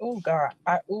this house. Oh God.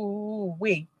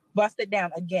 We bust it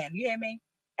down again. You hear me?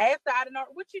 After I don't know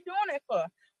what you doing it for.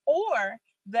 Or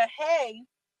the hey,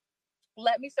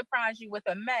 let me surprise you with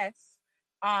a mess.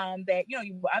 That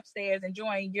you were upstairs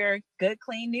enjoying your good,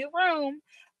 clean new room.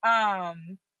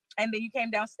 And then you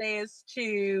came downstairs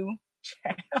to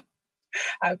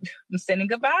I'm sending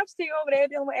good vibes to you over there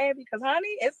dealing with Abby because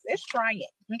honey, it's trying.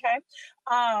 Okay.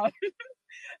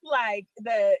 Like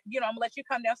I'm gonna let you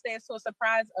come downstairs to a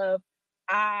surprise of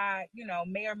I,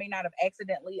 may or may not have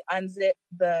accidentally unzipped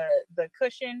the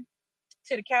cushion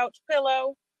to the couch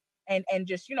pillow and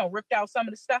just, ripped out some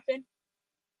of the stuffing.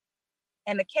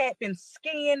 And the cat been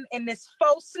skiing in this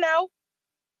faux snow.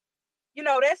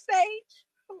 That stage.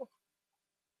 Ooh.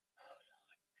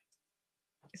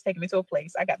 It's taking me to a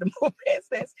place. I got to move past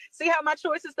this. See how my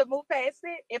choice is to move past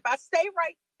it? If I stay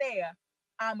right there,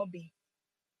 I'm a beat.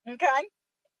 Okay?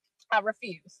 I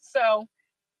refuse. So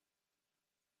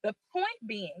the point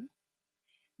being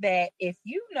that if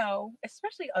you know,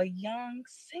 especially a young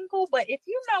single, but if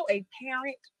you know a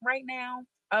parent right now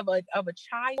of a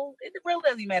child, it really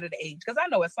doesn't matter the age, because I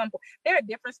know at some point there are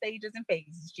different stages and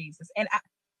phases, Jesus. And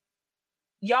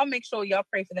y'all make sure y'all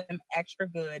pray for them extra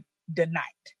good tonight.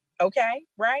 Okay?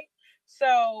 Right?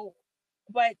 So,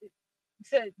 but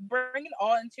to bring it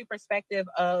all into perspective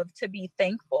of to be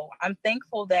thankful. I'm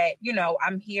thankful that,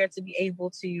 I'm here to be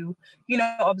able to,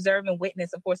 observe and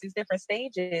witness, of course, these different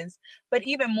stages, but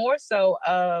even more so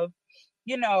of,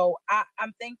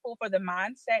 I'm thankful for the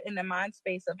mindset and the mind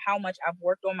space of how much I've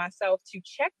worked on myself to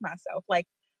check myself. Like,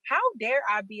 how dare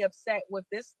I be upset with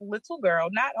this little girl?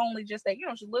 Not only just that,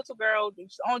 she's a little girl,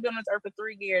 she's only been on this earth for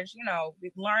 3 years,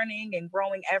 learning and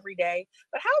growing every day.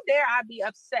 But how dare I be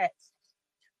upset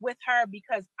with her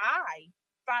because I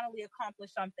finally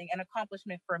accomplished something, an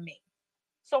accomplishment for me.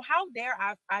 So how dare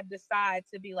I decide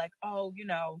to be like, oh,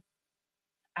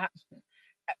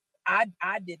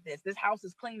 I did this. This house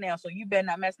is clean now, so you better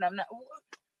not mess up.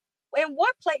 In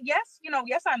what place? Yes,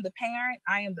 yes, I'm the parent.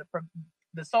 I am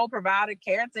the sole provider,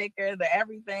 caretaker, the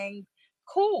everything.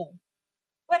 Cool.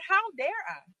 But how dare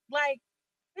I? Like,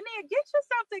 Linnea, get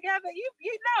yourself together.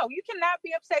 You cannot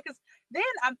be upset, because then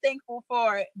I'm thankful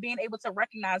for being able to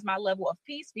recognize my level of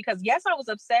peace, because yes, I was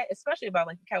upset, especially about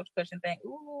like the couch cushion thing.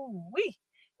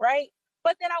 Right?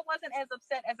 But then I wasn't as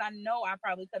upset as I know I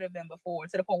probably could have been before,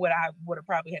 to the point where I would have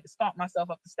probably had to stomp myself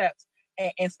up the steps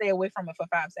and stay away from it for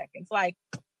 5 seconds. Like,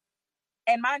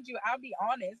 and mind you, I'll be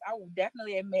honest, I will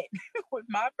definitely admit with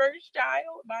my first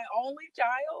child, my only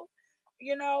child,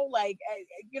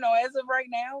 as of right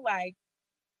now, like,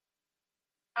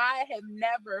 I have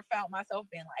never found myself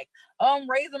being like,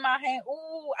 raising my hand.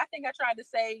 Ooh, I think I tried to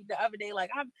say the other day,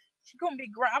 like, I'm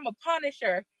a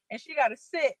punisher, and she got to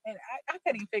sit, and I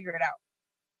couldn't even figure it out.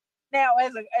 Now,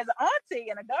 as an auntie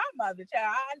and a godmother,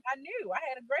 child, I knew I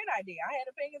had a great idea. I had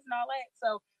opinions and all that.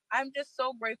 So I'm just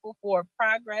so grateful for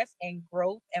progress and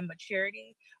growth and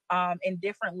maturity in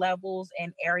different levels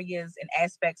and areas and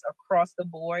aspects across the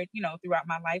board, throughout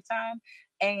my lifetime.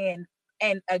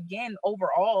 And again,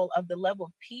 overall of the level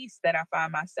of peace that I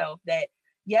find myself, that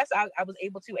yes, I was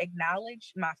able to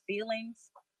acknowledge my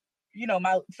feelings,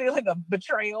 my feeling of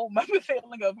betrayal, my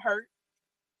feeling of hurt,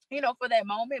 for that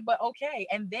moment, but okay.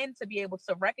 And then to be able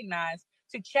to recognize,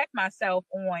 to check myself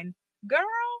on, girl,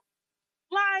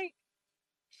 like,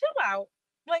 chill out.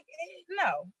 Like,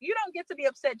 no, you don't get to be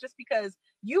upset just because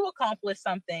you accomplished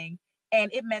something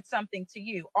and it meant something to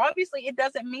you. Obviously, it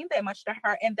doesn't mean that much to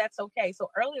her, and that's okay. So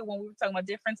earlier when we were talking about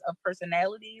difference of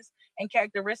personalities and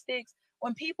characteristics,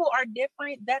 when people are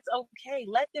different, that's okay.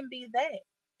 Let them be that.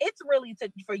 It's really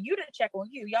for you to check on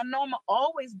you. Y'all know I'm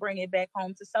always bring it back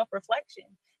home to self-reflection.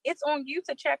 It's on you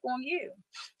to check on you.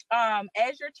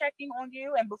 As you're checking on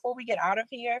you, and before we get out of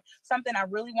here, something I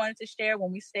really wanted to share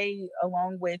when we stay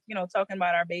along with, talking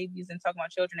about our babies and talking about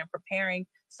children and preparing.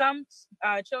 Some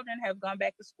children have gone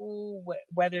back to school,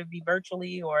 whether it be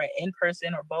virtually or in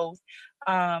person or both.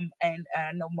 And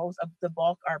I know most of the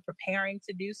bulk are preparing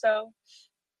to do so.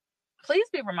 Please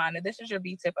be reminded, this is your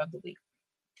B tip of the week.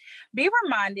 Be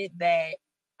reminded that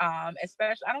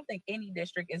especially, I don't think any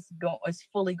district is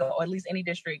fully go, or at least any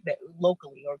district that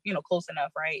locally or close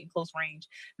enough, right, in close range,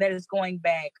 that is going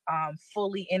back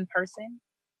fully in person,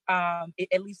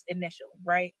 at least initially,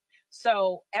 right?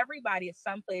 So everybody at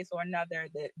some place or another,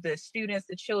 the students,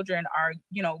 the children are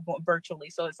going virtually,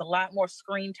 so it's a lot more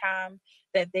screen time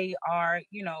that they are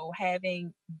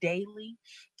having daily,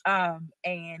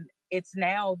 and it's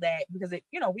now that, because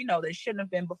we know that it shouldn't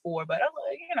have been before, but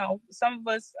some of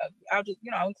us, I'll just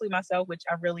I'll include myself, which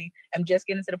I really am just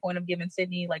getting to the point of giving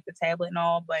Sydney like the tablet and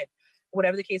all, but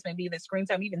whatever the case may be, the screen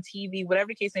time, even TV, whatever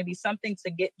the case may be, something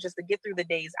to get through the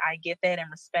days. I get that and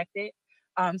respect it.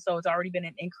 So it's already been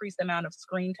an increased amount of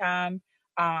screen time,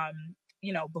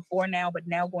 before now, but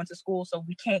now going to school, so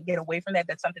we can't get away from that.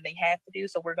 That's something they have to do.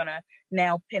 So we're gonna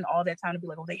now pin all that time to be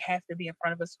like, oh, they have to be in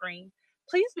front of a screen.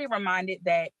 Please be reminded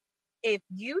that if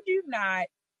you do not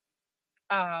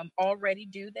already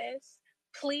do this,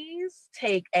 please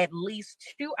take at least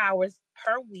 2 hours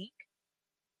per week,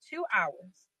 2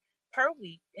 hours per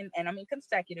week, and I mean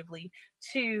consecutively,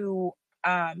 to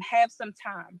have some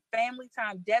time, family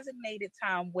time, designated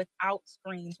time, without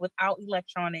screens, without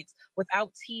electronics,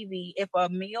 without TV. If a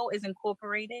meal is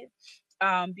incorporated,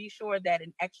 be sure that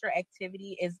an extra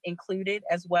activity is included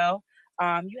as well.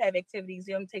 You have activities,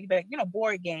 take back,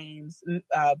 board games,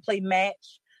 play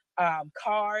match,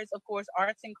 cars, of course,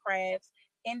 arts and crafts,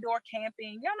 indoor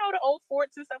camping, the old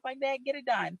forts and stuff like that. Get it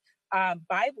done.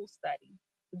 Bible study,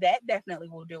 that definitely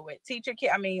will do it. Teach your kid.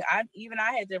 I mean, I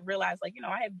had to realize, like,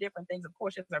 I have different things, of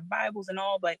course, there's Bibles and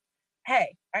all, but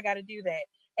hey, I got to do that.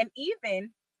 And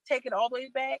even take it all the way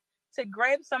back to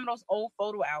grab some of those old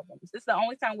photo albums. This is the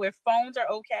only time where phones are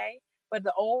okay, but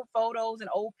the old photos and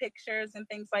old pictures and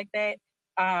things like that,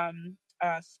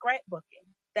 scrapbooking.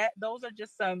 Those are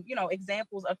just some,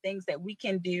 examples of things that we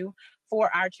can do for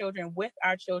our children, with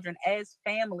our children, as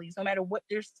families, no matter what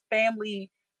their family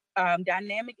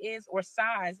dynamic is or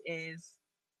size is.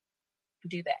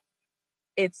 Do that.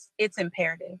 It's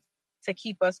imperative to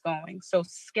keep us going. So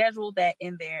schedule that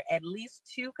in there, at least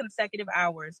 2 consecutive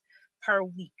hours per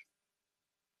week.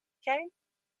 Okay,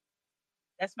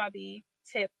 that's my B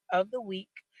tip of the week.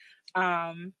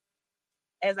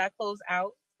 As I close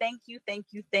out, thank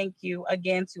you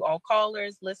again to all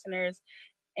callers, listeners,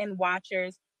 and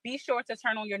watchers. Be sure to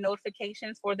turn on your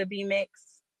notifications for the B Mix.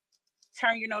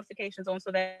 Turn your notifications on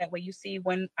so that way you see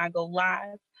when I go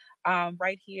live,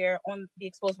 right here on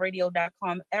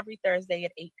theexposedradio.com every Thursday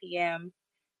at 8 p.m.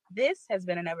 This has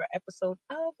been another episode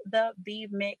of the B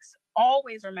Mix.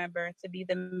 Always remember to be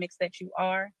the mix that you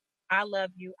are. I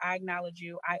love you. I acknowledge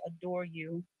you. I adore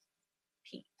you.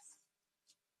 Peace.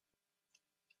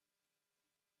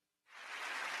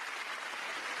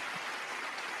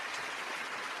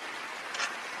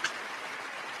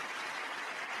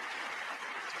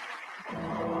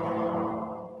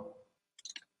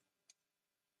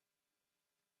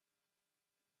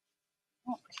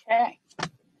 Okay.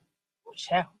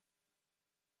 Ciao.